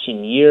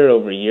patching year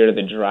over year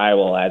the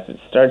drywall as it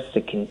starts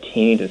to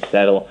continue to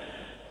settle,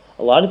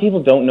 a lot of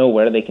people don't know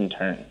where they can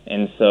turn.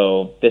 And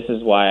so this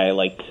is why I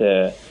like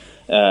to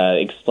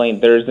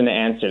explain there's an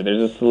answer,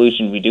 there's a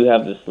solution. We do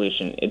have the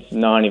solution. It's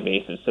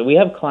non-invasive. So we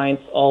have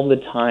clients all the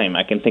time.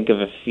 I can think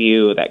of a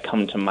few that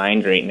come to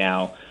mind right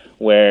now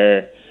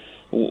where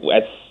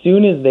as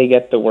soon as they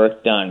get the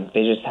work done,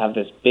 they just have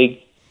this big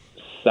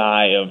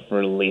sigh of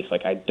relief.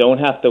 Like, I don't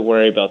have to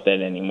worry about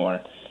that anymore.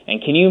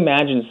 And can you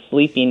imagine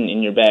sleeping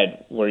in your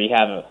bed where you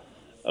have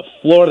a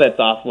floor that's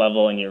off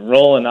level and you're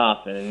rolling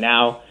off and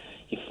now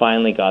you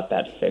finally got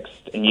that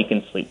fixed and you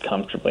can sleep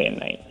comfortably at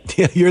night?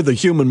 Yeah, you're the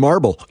human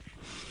marble.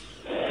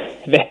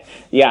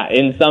 Yeah,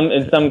 in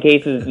some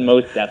cases,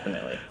 most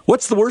definitely.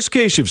 What's the worst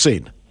case you've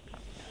seen?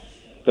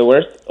 The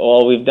worst?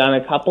 Well, we've done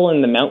a couple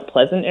in the Mount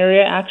Pleasant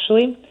area,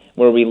 actually,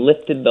 where we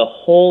lifted the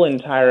whole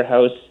entire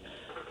house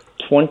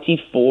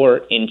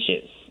 24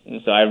 inches.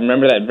 And so I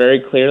remember that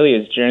very clearly. It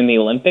was during the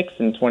Olympics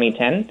in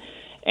 2010.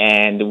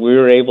 And we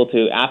were able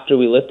to, after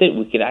we lifted,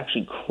 we could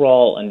actually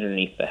crawl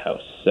underneath the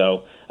house.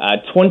 So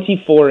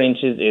 24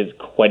 inches is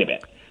quite a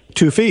bit.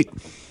 2 feet.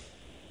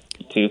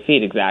 2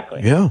 feet,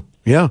 exactly. Yeah.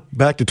 Yeah,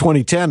 back to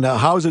 2010. Now,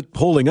 how is it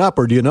holding up,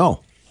 or do you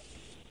know?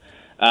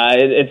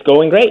 It's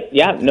going great.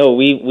 Yeah, no,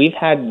 we've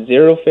had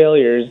zero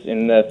failures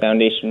in the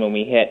foundation when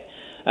we hit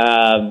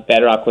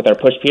bedrock with our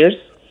push piers,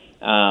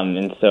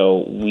 and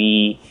so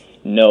we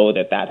know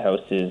that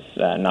house is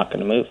not going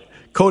to move.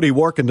 Cody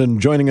Warkentin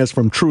joining us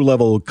from True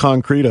Level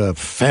Concrete, a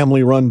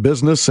family-run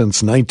business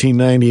since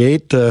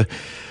 1998.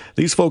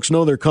 These folks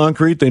know their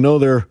concrete, they know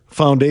their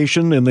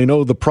foundation, and they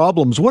know the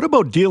problems. What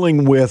about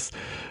dealing with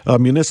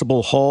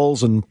municipal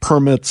halls and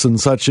permits and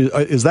such?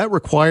 Is that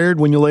required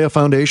when you lay a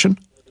foundation?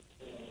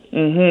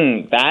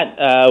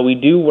 That we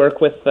do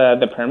work with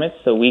the permits,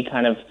 so we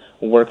kind of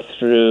work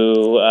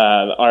through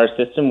our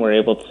system. We're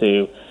able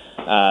to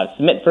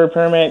submit for a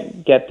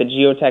permit, get the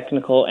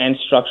geotechnical and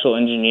structural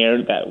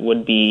engineer that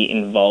would be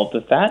involved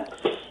with that,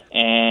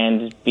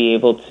 and be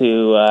able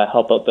to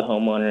help out the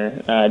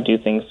homeowner do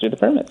things through the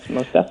permits,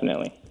 most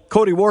definitely.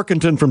 Cody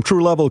Warkentin from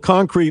True Level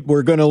Concrete.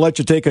 We're going to let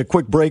you take a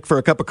quick break for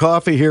a cup of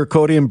coffee here,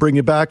 Cody, and bring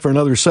you back for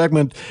another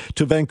segment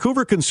to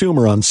Vancouver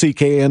Consumer on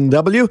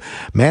CKNW.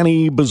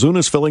 Manny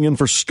Bazunas filling in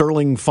for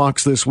Sterling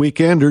Fox this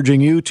weekend,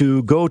 urging you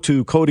to go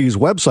to Cody's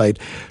website,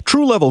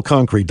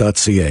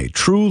 truelevelconcrete.ca,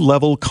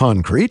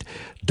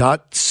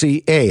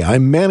 truelevelconcrete.ca.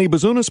 I'm Manny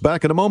Bazunas,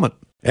 back in a moment.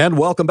 And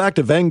welcome back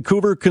to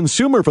Vancouver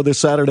Consumer for this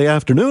Saturday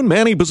afternoon.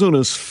 Manny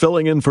Bazunas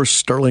filling in for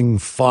Sterling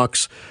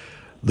Fox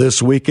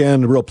this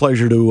weekend. Real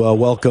pleasure to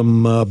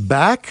welcome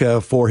back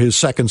for his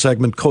second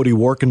segment, Cody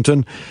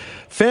Warkentin.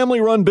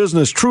 Family-run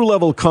business, True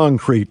Level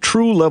Concrete,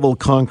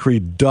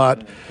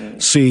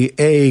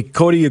 truelevelconcrete.ca.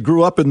 Cody, you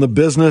grew up in the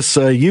business.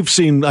 You've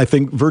seen, I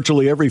think,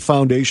 virtually every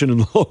foundation in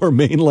the Lower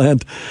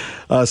Mainland,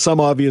 some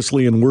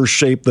obviously in worse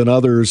shape than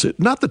others.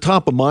 Not the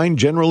top of mind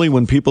generally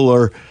when people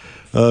are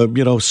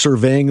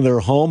surveying their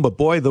home. But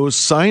boy, those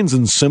signs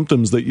and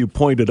symptoms that you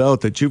pointed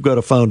out that you've got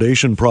a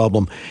foundation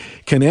problem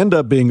can end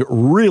up being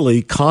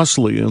really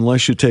costly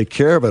unless you take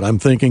care of it. I'm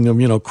thinking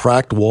of,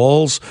 cracked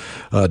walls,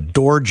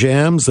 door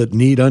jams that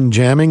need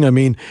unjamming. I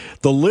mean,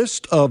 the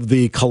list of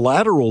the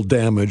collateral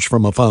damage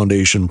from a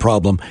foundation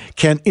problem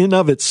can in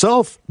of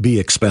itself be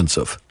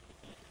expensive.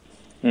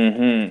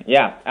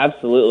 Yeah,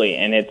 absolutely.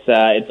 And it's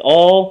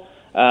all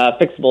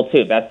fixable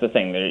too. That's the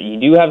thing. You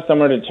do have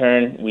somewhere to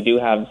turn. We do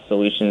have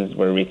solutions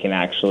where we can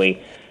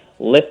actually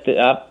lift it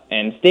up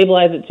and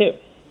stabilize it too.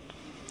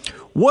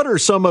 What are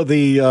some of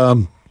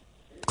the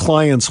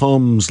clients'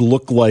 homes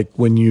look like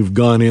when you've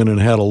gone in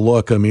and had a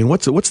look? I mean,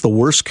 what's the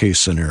worst case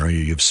scenario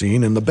you've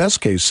seen, and the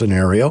best case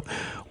scenario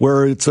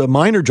where it's a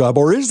minor job,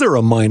 or is there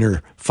a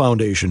minor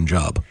foundation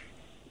job?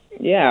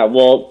 Yeah,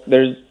 well,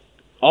 there's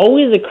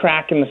always a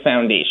crack in the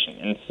foundation,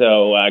 and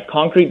so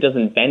concrete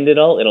doesn't bend at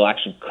all. It'll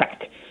actually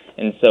crack.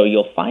 And so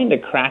you'll find a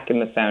crack in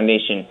the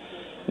foundation.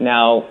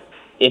 Now,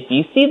 if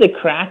you see the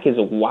crack is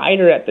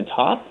wider at the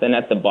top than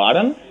at the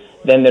bottom,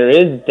 then there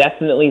is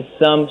definitely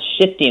some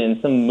shifting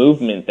and some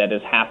movement that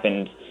has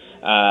happened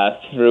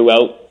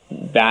throughout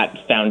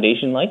that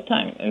foundation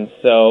lifetime. And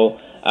so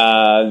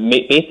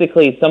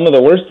basically some of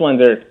the worst ones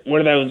are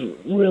where those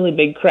really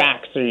big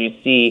cracks, or you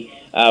see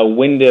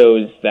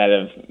windows that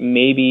have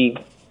maybe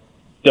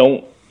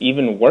don't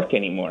even work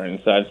anymore. And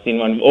so I've seen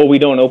one, we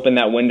don't open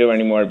that window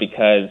anymore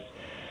because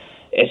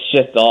it's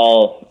just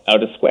all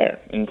out of square.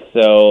 And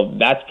so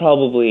that's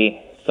probably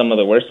some of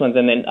the worst ones.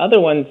 And then other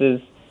ones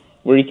is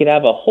where you could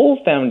have a whole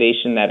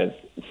foundation that is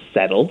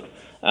settled,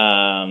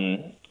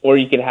 or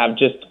you could have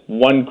just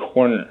one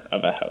corner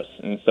of a house.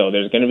 And so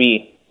there's going to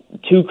be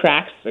two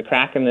cracks, a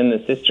crack and then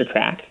the sister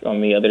crack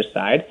on the other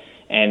side.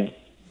 And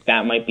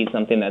that might be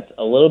something that's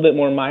a little bit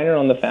more minor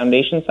on the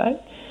foundation side.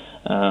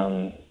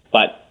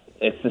 But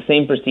it's the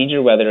same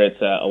procedure, whether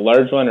it's a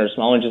large one or a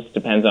small one. Just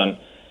depends on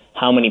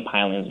how many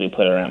pilings we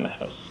put around the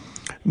house.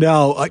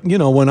 Now,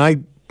 when I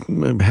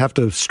have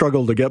to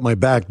struggle to get my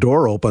back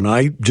door open,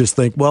 I just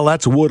think, well,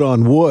 that's wood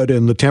on wood,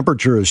 and the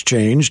temperature has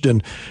changed,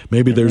 and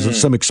maybe there's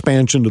some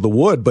expansion to the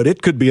wood, but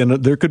it could be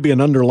there could be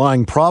an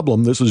underlying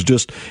problem. This is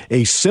just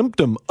a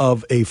symptom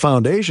of a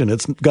foundation.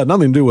 It's got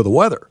nothing to do with the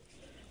weather.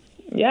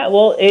 Yeah,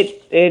 well,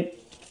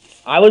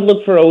 I would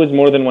look for always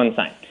more than one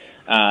sign.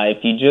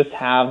 If you just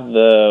have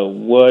the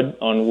wood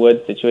on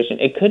wood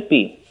situation, it could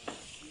be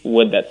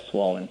wood that's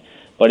swollen.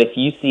 But if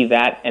you see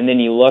that and then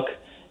you look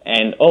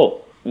and,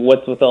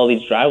 what's with all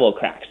these drywall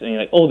cracks? And you're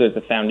like, there's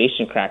a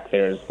foundation crack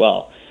there as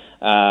well.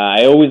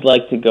 I always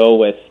like to go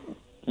with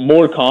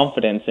more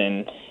confidence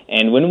in.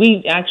 And when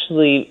we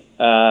actually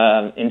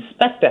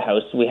inspect a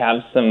house, we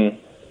have some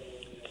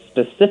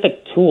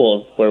specific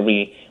tools where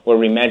we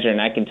measure,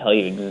 and I can tell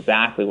you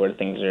exactly where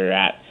things are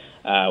at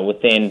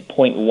within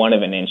 0.1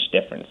 of an inch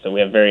difference. So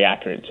we have very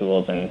accurate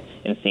tools in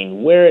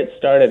seeing where it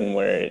started and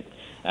where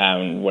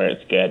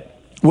it's good.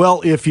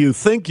 Well, if you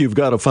think you've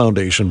got a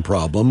foundation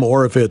problem,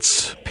 or if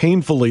it's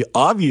painfully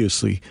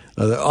obvious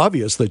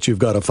that you've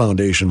got a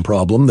foundation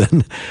problem,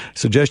 then I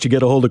suggest you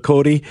get a hold of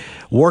Cody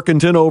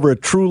Warkentin over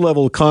at True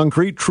Level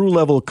Concrete,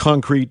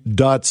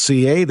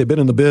 truelevelconcrete.ca. They've been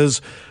in the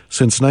biz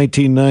since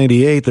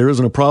 1998. There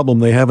isn't a problem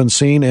they haven't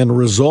seen and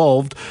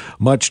resolved,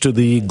 much to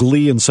the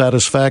glee and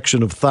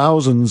satisfaction of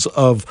thousands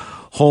of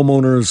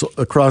homeowners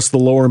across the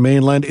Lower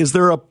Mainland. Is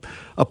there a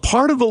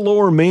part of the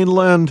Lower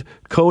Mainland,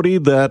 Cody,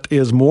 that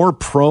is more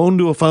prone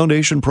to a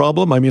foundation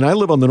problem? I mean, I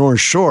live on the North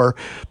Shore,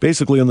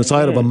 basically on the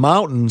side of a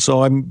mountain,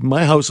 so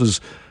my house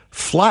is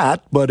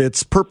flat, but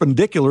it's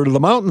perpendicular to the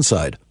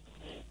mountainside.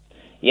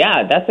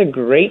 Yeah, that's a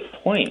great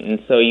point.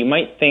 And so you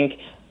might think,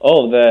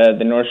 oh,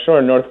 the North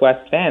Shore,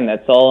 Northwest Van,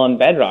 that's all on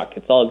bedrock.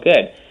 It's all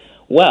good.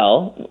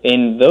 Well,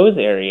 in those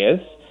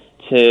areas,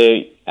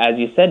 as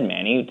you said,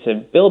 Manny, to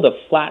build a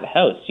flat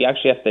house, you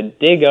actually have to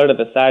dig out of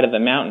the side of the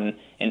mountain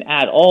and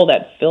add all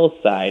that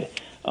hillside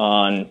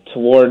on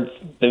towards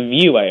the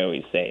view, I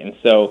always say. And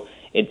so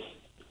it's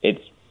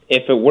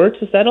if it were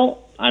to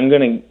settle, I'm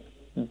going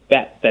to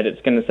bet that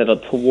it's going to settle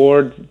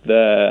towards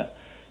the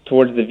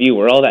view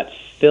where all that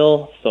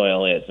fill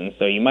soil is. And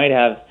so you might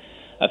have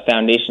a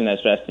foundation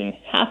that's resting,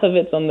 half of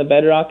it's on the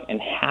bedrock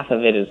and half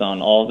of it is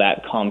on all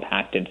that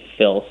compacted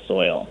fill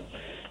soil.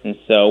 And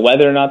so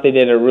whether or not they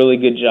did a really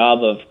good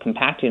job of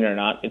compacting or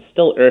not, it's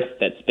still earth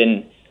that's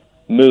been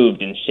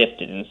moved and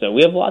shifted. And so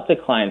we have lots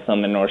of clients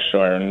on the North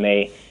Shore, and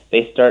they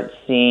start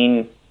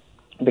seeing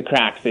the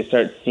cracks, they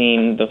start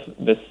seeing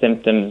the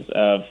symptoms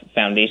of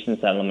foundation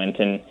settlement,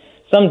 and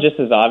some just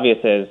as obvious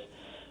as,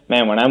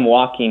 man, when I'm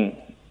walking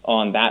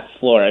on that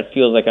floor, it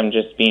feels like I'm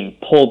just being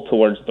pulled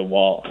towards the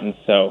wall. And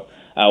so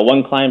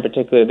one client in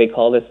particular, they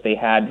called us, they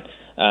had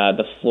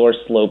the floor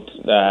sloped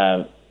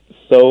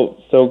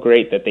so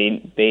great that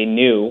they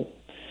knew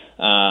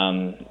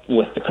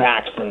with the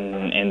cracks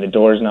and the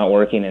doors not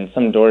working and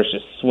some doors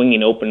just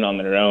swinging open on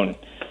their own.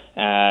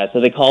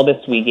 So they called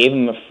us, we gave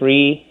them a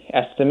free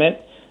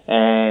estimate,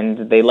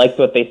 and they liked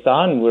what they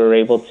saw, and we were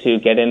able to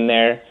get in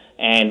there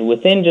and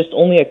within just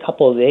only a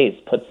couple of days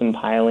put some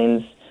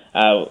pilings,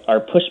 our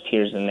push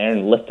piers in there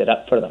and lift it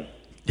up for them.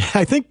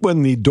 I think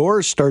when the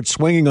doors start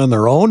swinging on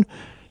their own,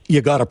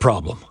 you got a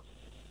problem.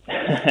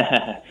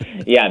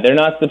 Yeah, they're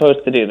not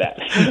supposed to do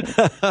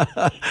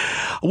that.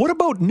 What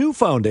about new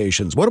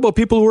foundations? What about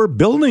people who are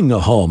building a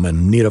home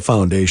and need a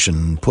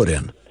foundation put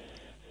in?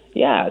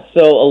 Yeah,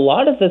 so a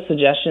lot of the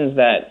suggestions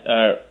that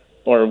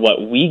or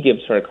what we give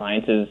to our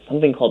clients is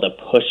something called a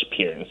push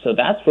pier. And so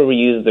that's where we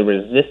use the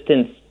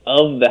resistance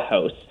of the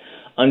house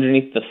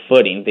underneath the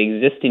footing, the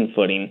existing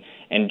footing,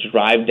 and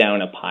drive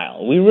down a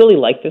pile. We really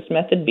like this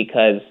method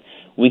because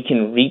we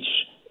can reach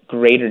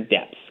greater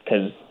depths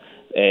because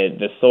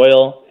the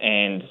soil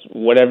and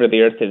whatever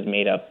the earth is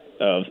made up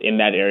of in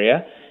that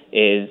area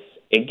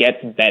it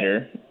gets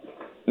better.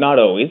 Not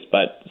always,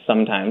 but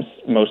sometimes,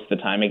 most of the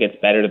time, it gets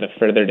better the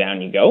further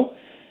down you go.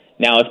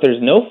 Now, if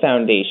there's no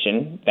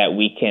foundation that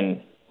we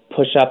can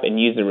push up and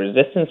use a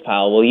resistance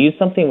pile, we'll use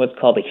something what's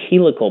called a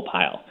helical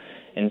pile.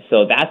 And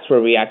so that's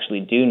where we actually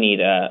do need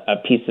a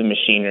piece of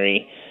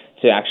machinery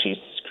to actually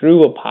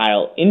screw a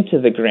pile into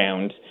the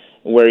ground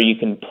where you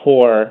can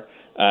pour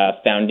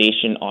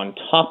foundation on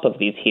top of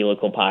these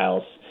helical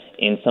piles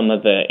in some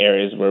of the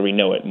areas where we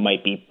know it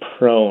might be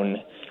prone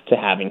to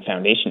having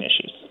foundation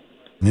issues.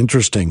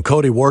 Interesting.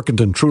 Cody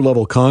Warkentin, True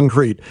Level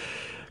Concrete.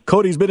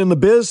 Cody's been in the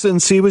biz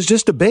since he was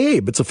just a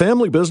babe. It's a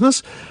family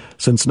business.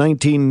 Since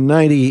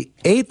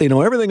 1998, they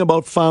know everything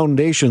about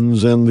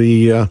foundations, and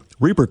the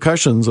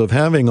repercussions of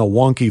having a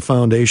wonky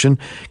foundation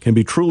can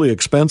be truly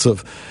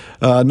expensive.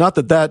 Not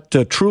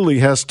that truly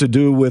has to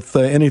do with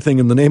anything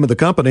in the name of the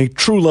company.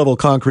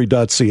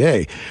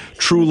 TrueLevelConcrete.ca.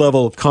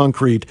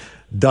 TrueLevelConcrete.ca.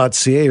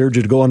 I urge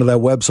you to go onto that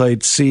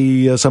website,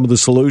 see some of the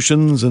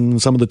solutions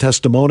and some of the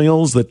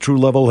testimonials that True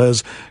Level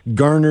has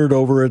garnered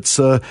over its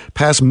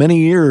past many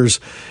years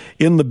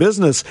in the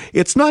business.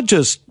 It's not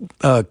just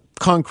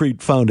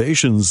concrete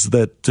foundations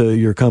that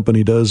your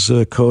company does,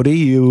 Cody.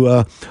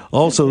 You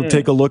also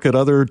take a look at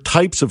other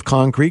types of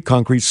concrete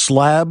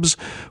slabs,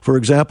 for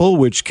example,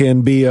 which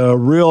can be a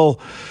real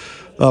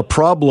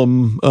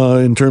problem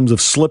in terms of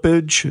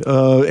slippage,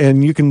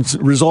 and you can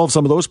resolve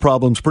some of those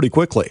problems pretty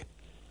quickly.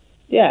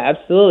 Yeah,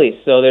 absolutely.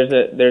 So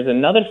there's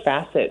another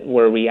facet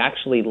where we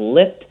actually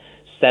lift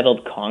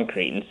settled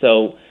concrete. And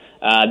so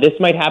this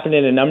might happen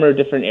in a number of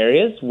different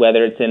areas,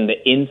 whether it's in the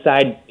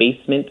inside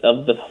basement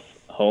of the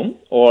home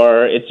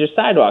or it's your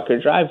sidewalk or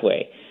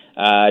driveway.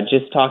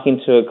 Just talking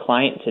to a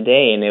client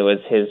today, and it was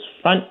his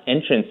front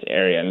entrance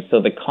area. And so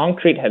the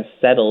concrete had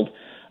settled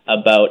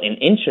about an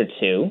inch or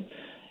two.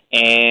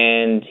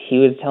 And he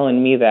was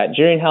telling me that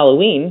during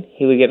Halloween,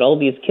 he would get all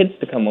these kids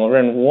to come over,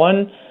 and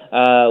one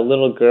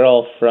little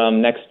girl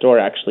from next door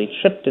actually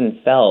tripped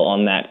and fell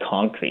on that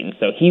concrete. And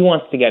so he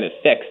wants to get it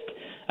fixed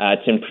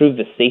to improve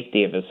the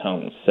safety of his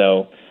home.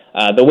 So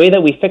the way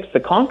that we fix the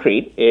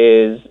concrete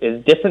is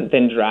different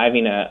than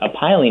driving a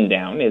piling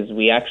down, is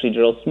we actually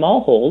drill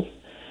small holes.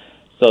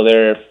 So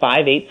they're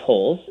 5/8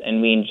 holes,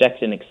 and we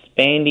inject an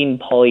expanding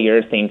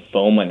polyurethane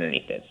foam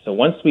underneath it. So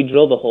once we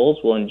drill the holes,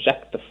 we'll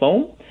inject the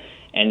foam,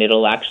 and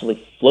it'll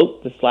actually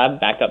float the slab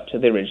back up to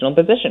the original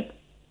position.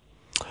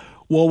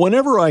 Well,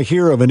 whenever I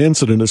hear of an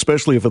incident,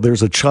 especially if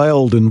there's a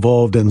child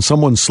involved and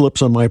someone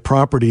slips on my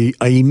property,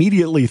 I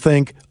immediately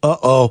think,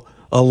 a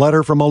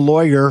letter from a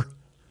lawyer.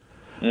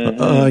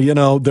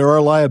 Mm-hmm. There are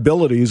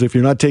liabilities if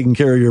you're not taking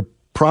care of your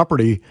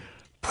property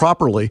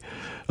properly.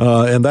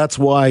 And that's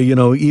why,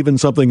 even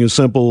something as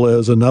simple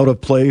as an out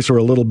of place or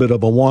a little bit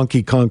of a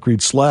wonky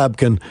concrete slab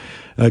can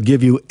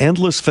give you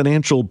endless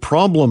financial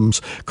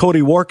problems.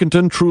 Cody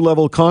Warkentin, True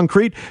Level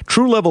Concrete,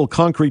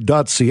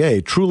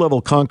 truelevelconcrete.ca,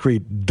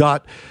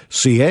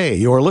 truelevelconcrete.ca.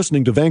 You're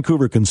listening to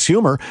Vancouver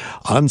Consumer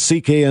on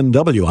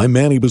CKNW. I'm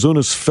Manny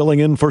Bazunas, filling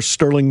in for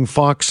Sterling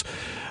Fox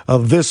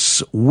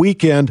this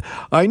weekend.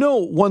 I know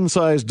one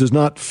size does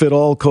not fit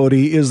all,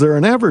 Cody. Is there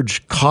an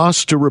average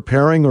cost to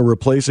repairing or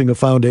replacing a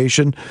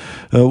foundation?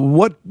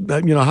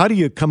 How do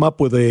you come up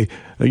with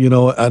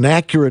an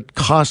accurate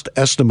cost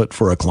estimate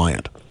for a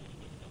client?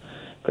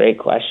 Great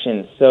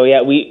question. So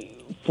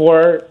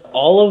for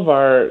all of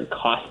our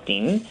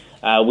costing,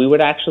 we would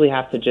actually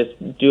have to just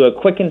do a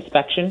quick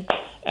inspection,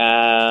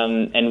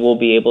 and we'll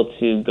be able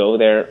to go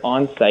there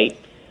on site,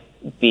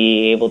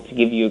 be able to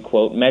give you a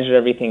quote, measure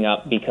everything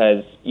up,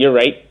 because you're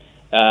right.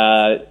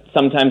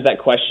 Sometimes that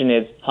question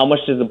is, how much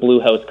does a blue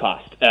house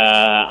cost?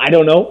 I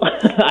don't know.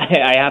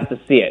 I have to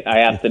see it. I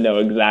have to know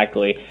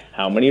exactly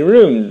how many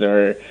rooms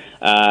or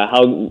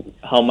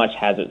how much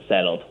has it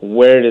settled.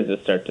 Where does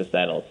it start to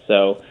settle?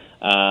 So,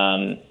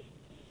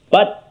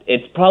 but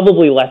it's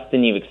probably less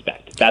than you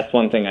expect. That's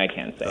one thing I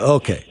can say.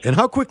 Okay. And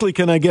how quickly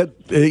can I get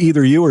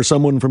either you or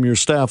someone from your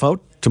staff out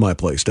to my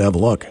place to have a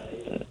look?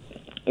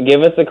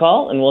 Give us a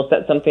call, and we'll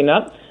set something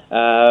up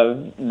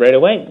right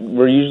away.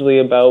 We're usually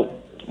about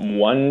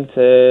 1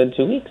 to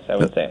 2 weeks, I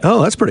would say.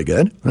 Oh, that's pretty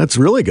good. That's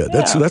really good.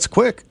 Yeah. That's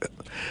quick.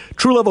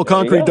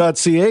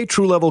 TrueLevelConcrete.ca,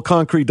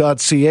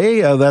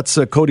 TrueLevelConcrete.ca. That's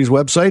Cody's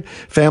website,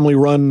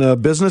 family-run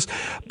business.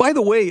 By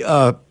the way,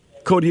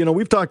 Cody,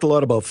 we've talked a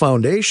lot about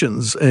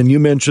foundations, and you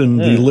mentioned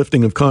the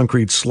lifting of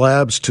concrete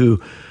slabs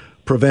to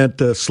prevent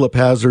slip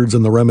hazards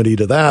and the remedy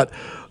to that.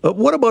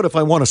 What about if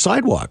I want a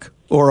sidewalk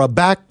or a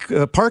back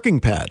parking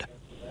pad?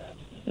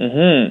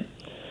 Mm-hmm.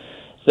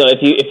 So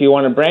if you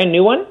want a brand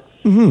new one,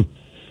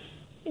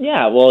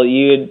 yeah, well,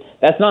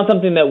 that's not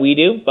something that we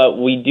do, but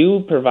we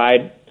do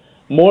provide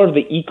more of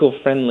the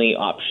eco-friendly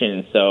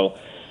option. So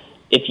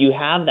if you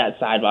have that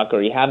sidewalk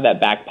or you have that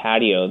back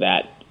patio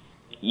that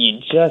you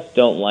just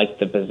don't like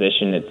the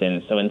position it's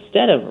in, so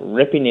instead of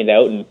ripping it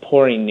out and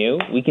pouring new,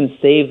 we can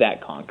save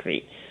that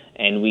concrete,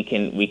 and we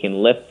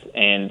can lift,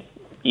 and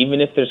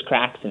even if there's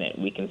cracks in it,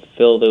 we can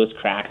fill those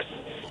cracks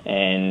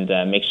and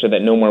make sure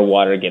that no more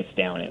water gets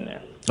down in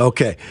there.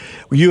 Okay.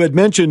 You had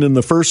mentioned in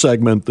the first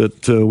segment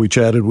that we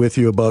chatted with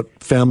you about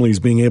families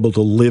being able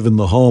to live in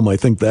the home. I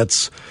think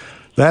that's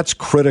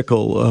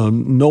critical.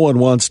 No one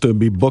wants to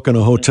be booking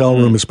a hotel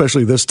room,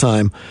 especially this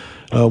time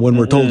when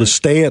we're told to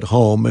stay at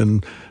home.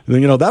 And,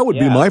 that would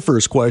be my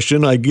first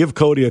question. I give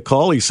Cody a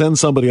call. He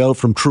sends somebody out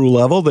from True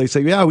Level. They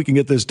say, yeah, we can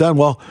get this done.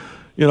 Well,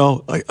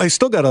 I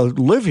still got to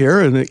live here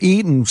and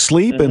eat and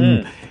sleep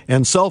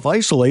and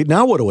self-isolate.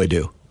 Now what do I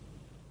do?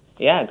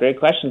 Yeah, great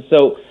question.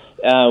 So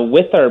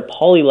with our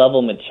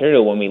poly-level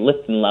material, when we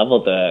lift and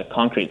level the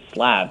concrete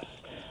slabs,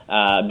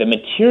 the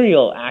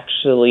material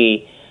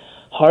actually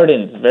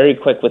hardens very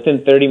quick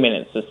within 30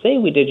 minutes. So say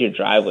we did your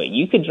driveway.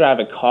 You could drive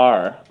a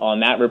car on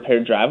that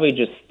repaired driveway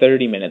just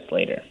 30 minutes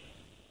later.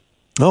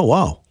 Oh,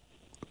 wow.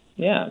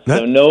 Yeah,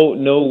 so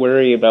no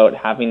worry about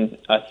having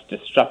us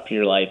disrupt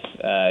your life.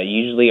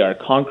 Usually our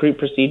concrete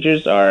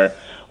procedures are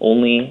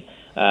only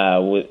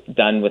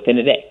done within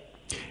a day.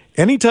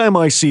 Anytime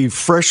I see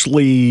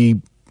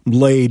freshly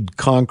laid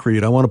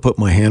concrete, I want to put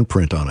my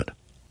handprint on it.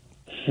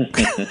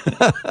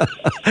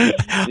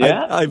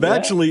 I've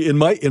actually in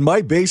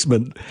my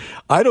basement.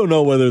 I don't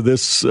know whether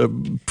this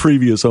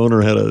previous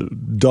owner had a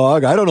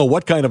dog. I don't know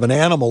what kind of an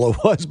animal it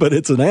was, but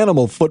it's an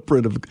animal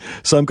footprint of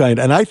some kind.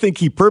 And I think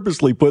he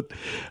purposely put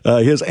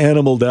his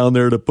animal down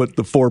there to put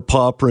the 4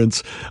 paw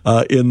prints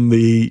in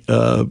the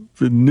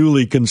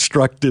newly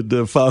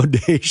constructed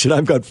foundation.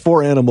 I've got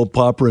 4 animal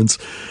paw prints.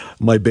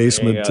 My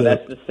basement.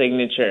 That's the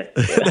signature.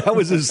 That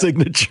was his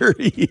signature.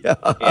 Yeah.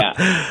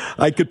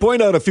 I could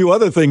point out a few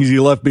other things he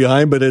left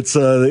behind, but it's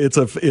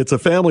a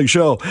family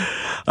show,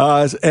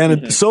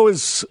 and so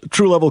is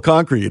True Level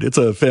Concrete. It's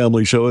a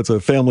family show. It's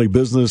a family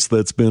business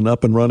that's been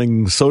up and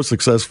running so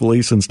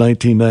successfully since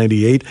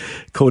 1998.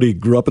 Cody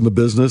grew up in the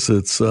business.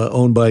 It's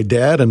owned by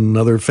Dad and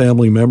other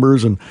family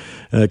members, and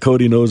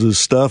Cody knows his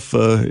stuff.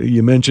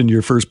 You mentioned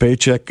your first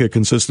paycheck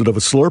consisted of a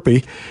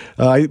Slurpee.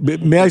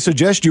 May I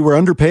suggest you were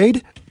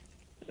underpaid?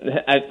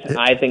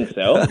 I think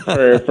so.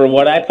 For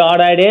what I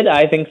thought I did,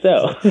 I think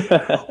so.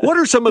 What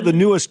are some of the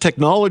newest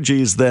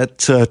technologies that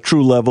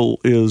True Level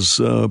is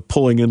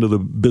pulling into the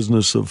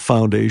business of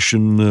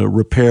foundation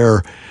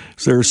repair?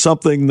 Is there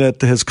something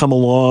that has come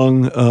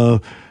along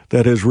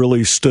that has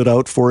really stood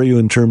out for you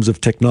in terms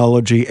of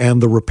technology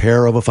and the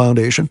repair of a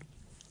foundation?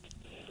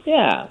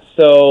 Yeah.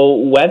 So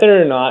whether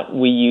or not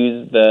we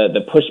use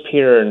the push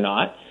pier or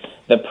not,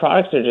 the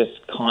products are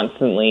just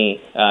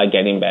constantly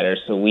getting better.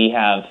 So we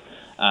have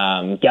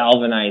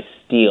galvanized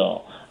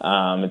steel.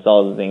 It's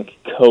all zinc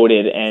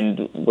coated,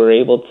 and we're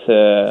able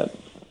to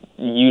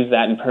use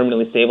that and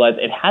permanently stabilize.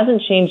 It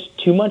hasn't changed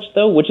too much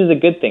though, which is a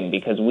good thing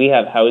because we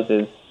have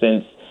houses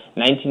since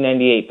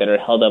 1998 that are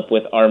held up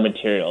with our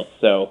materials.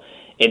 So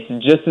it's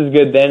just as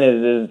good then as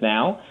it is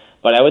now.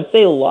 But I would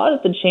say a lot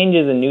of the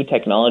changes in new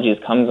technologies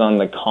comes on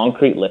the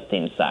concrete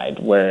lifting side,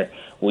 where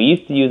we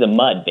used to use a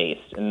mud base,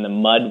 and the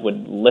mud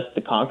would lift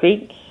the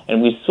concrete,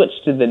 and we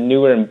switched to the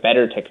newer and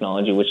better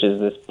technology, which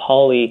is this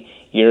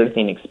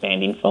polyurethane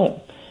expanding foam.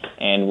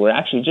 And we're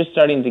actually just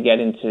starting to get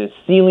into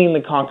sealing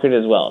the concrete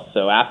as well.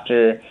 So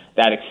after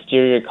that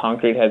exterior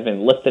concrete has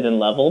been lifted and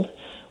leveled,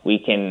 we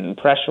can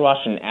pressure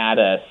wash and add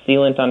a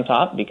sealant on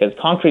top, because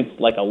concrete's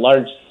like a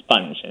large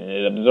sponge and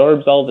it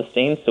absorbs all the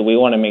stains, so we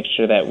want to make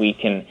sure that we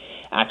can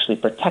actually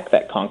protect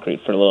that concrete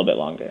for a little bit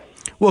longer.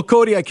 Well,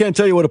 Cody, I can't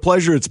tell you what a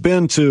pleasure it's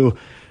been to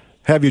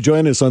have you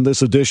join us on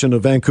this edition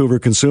of Vancouver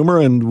Consumer,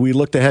 and we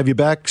look to have you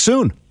back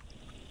soon.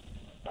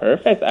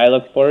 Perfect. I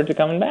look forward to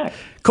coming back.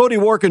 Cody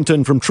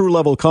Warkentin from True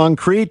Level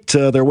Concrete,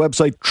 their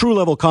website,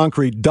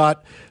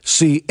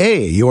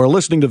 truelevelconcrete.ca. You are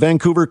listening to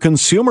Vancouver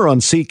Consumer on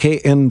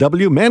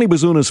CKNW. Manny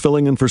Bazunas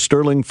filling in for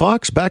Sterling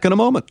Fox. Back in a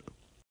moment.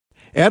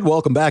 And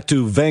welcome back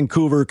to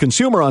Vancouver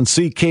Consumer on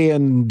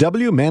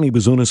CKNW. Manny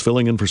Bazunas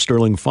filling in for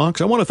Sterling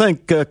Fox. I want to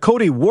thank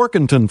Cody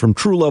Warkentin from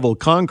True Level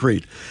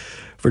Concrete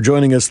for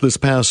joining us this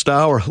past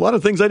hour. A lot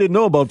of things I didn't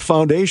know about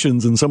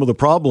foundations and some of the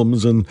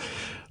problems and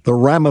the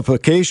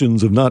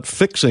ramifications of not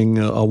fixing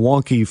a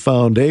wonky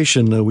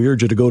foundation. We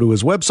urge you to go to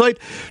his website,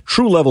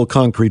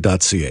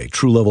 truelevelconcrete.ca,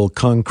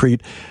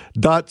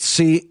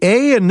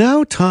 truelevelconcrete.ca. And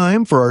now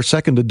time for our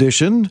second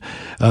edition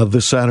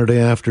this Saturday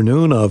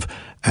afternoon of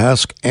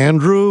Ask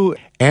Andrew.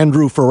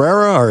 Andrew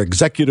Ferreira, our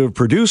executive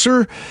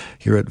producer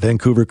here at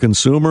Vancouver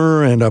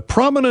Consumer, and a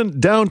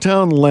prominent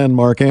downtown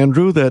landmark,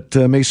 Andrew, that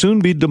may soon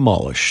be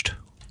demolished.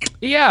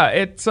 Yeah,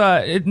 it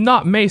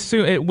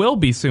will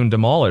be soon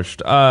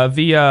demolished.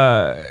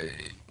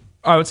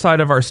 Outside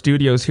of our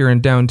studios here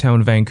in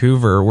downtown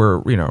Vancouver, we're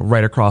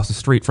right across the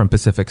street from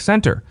Pacific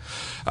Center,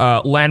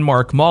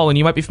 Landmark Mall, and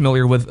you might be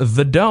familiar with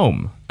the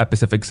Dome at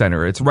Pacific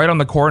Center. It's right on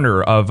the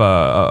corner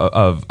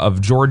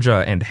of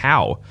Georgia and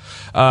Howe.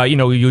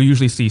 You'll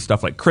usually see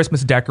stuff like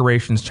Christmas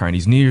decorations,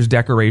 Chinese New Year's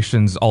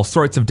decorations, all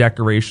sorts of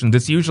decorations.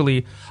 It's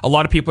usually a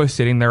lot of people are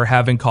sitting there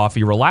having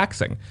coffee,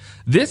 relaxing.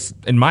 This,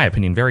 in my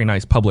opinion, very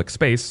nice public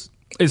space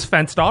is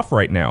fenced off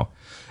right now.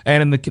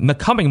 And in the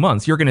coming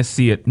months, you're going to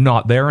see it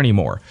not there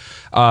anymore.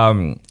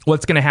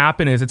 What's going to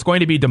happen is it's going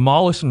to be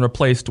demolished and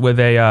replaced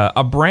with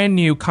a brand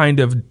new kind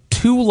of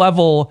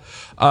two-level.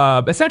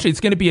 Essentially,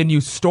 it's going to be a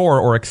new store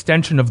or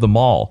extension of the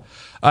mall,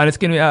 and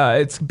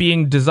it's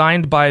being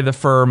designed by the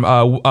firm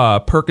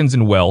Perkins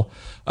and Will.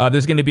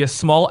 There's going to be a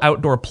small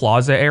outdoor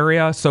plaza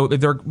area, so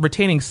they're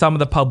retaining some of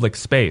the public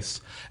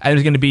space. And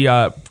there's going to be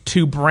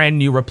two brand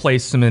new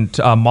replacement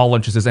mall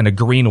entrances and a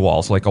green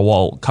wall, so like a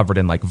wall covered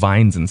in like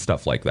vines and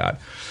stuff like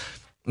that.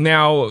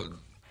 Now,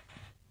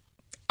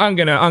 I'm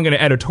gonna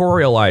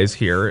editorialize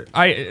here.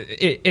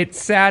 It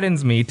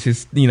saddens me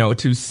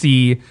to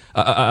see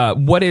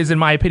what is, in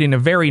my opinion, a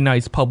very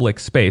nice public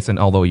space, and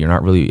although you're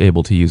not really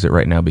able to use it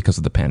right now because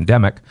of the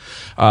pandemic.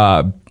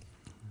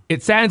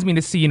 It saddens me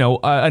to see,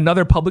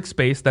 another public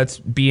space that's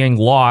being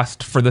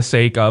lost for the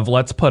sake of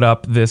let's put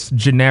up this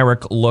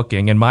generic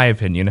looking, in my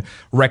opinion,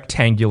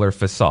 rectangular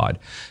facade.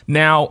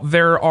 Now,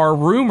 there are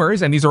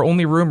rumors, and these are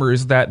only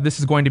rumors, that this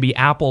is going to be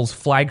Apple's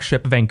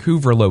flagship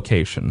Vancouver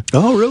location.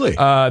 Oh, really?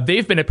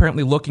 They've been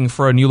apparently looking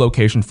for a new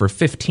location for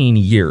 15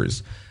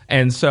 years.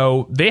 And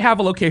so they have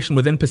a location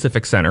within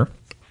Pacific Center.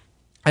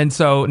 And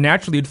so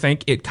naturally you'd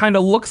think it kind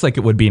of looks like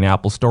it would be an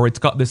Apple store. It's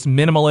got this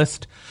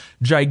minimalist,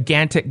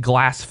 gigantic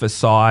glass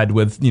facade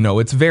with,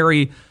 it's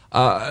very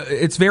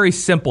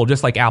simple,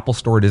 just like Apple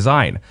Store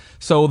design.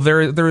 So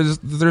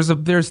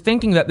there's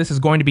thinking that this is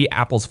going to be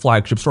Apple's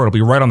flagship store. It'll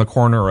be right on the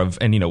corner of,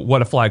 and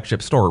what a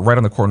flagship store, right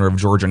on the corner of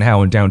George and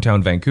Howe in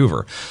downtown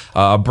Vancouver,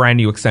 a brand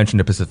new extension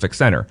to Pacific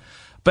Center.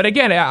 But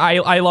again,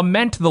 I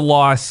lament the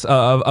loss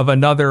of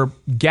another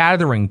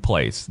gathering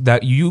place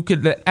that you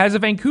could, as a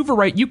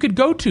Vancouverite, you could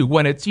go to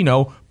when it's,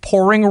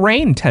 pouring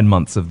rain 10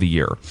 months of the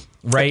year,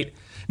 right?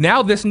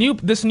 Now this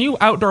new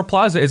outdoor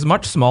plaza is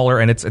much smaller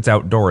and it's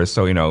outdoors,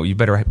 so you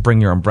better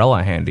bring your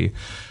umbrella handy.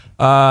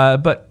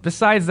 But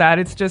besides that,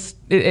 it's just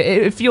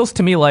it feels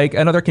to me like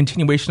another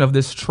continuation of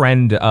this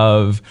trend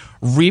of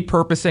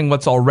repurposing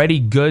what's already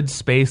good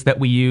space that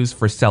we use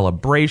for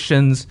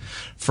celebrations,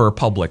 for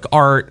public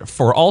art,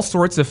 for all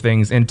sorts of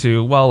things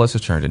into, well, let's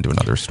just turn it into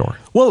another store.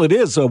 Well, it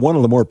is one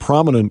of the more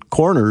prominent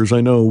corners.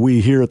 I know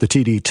we here at the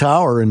TD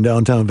Tower in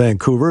downtown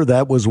Vancouver,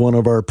 that was one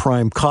of our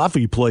prime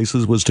coffee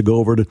places, was to go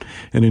over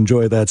and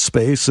enjoy that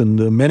space.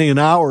 And many an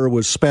hour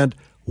was spent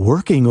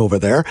working over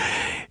there.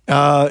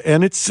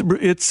 And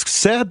it's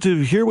sad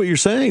to hear what you're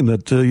saying,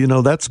 that,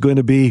 that's going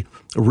to be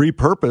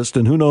repurposed,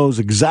 and who knows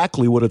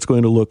exactly what it's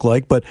going to look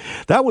like. But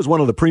that was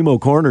one of the primo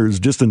corners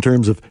just in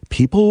terms of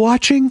people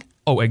watching.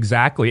 Oh,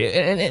 exactly.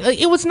 And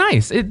it was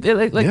nice.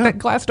 That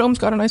glass dome's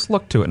got a nice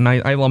look to it. And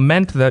I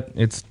lament that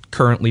it's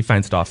currently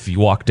fenced off. If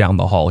you walk down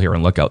the hall here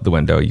and look out the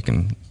window, you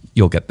can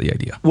you'll get the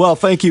idea. Well,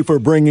 thank you for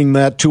bringing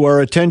that to our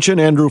attention.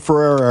 Andrew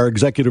Ferrer, our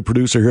executive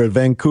producer here at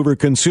Vancouver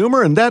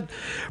Consumer. And that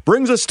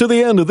brings us to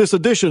the end of this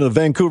edition of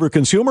Vancouver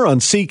Consumer on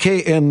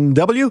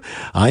CKNW.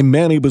 I'm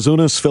Manny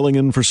Bazunas, filling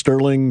in for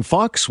Sterling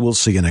Fox. We'll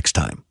see you next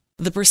time.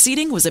 The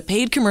proceeding was a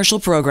paid commercial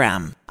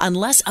program.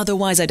 Unless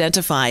otherwise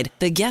identified,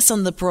 the guests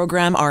on the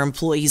program are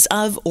employees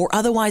of or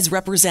otherwise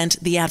represent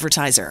the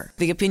advertiser.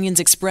 The opinions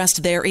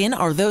expressed therein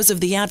are those of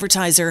the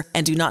advertiser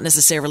and do not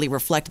necessarily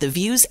reflect the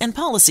views and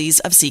policies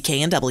of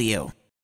CKNW.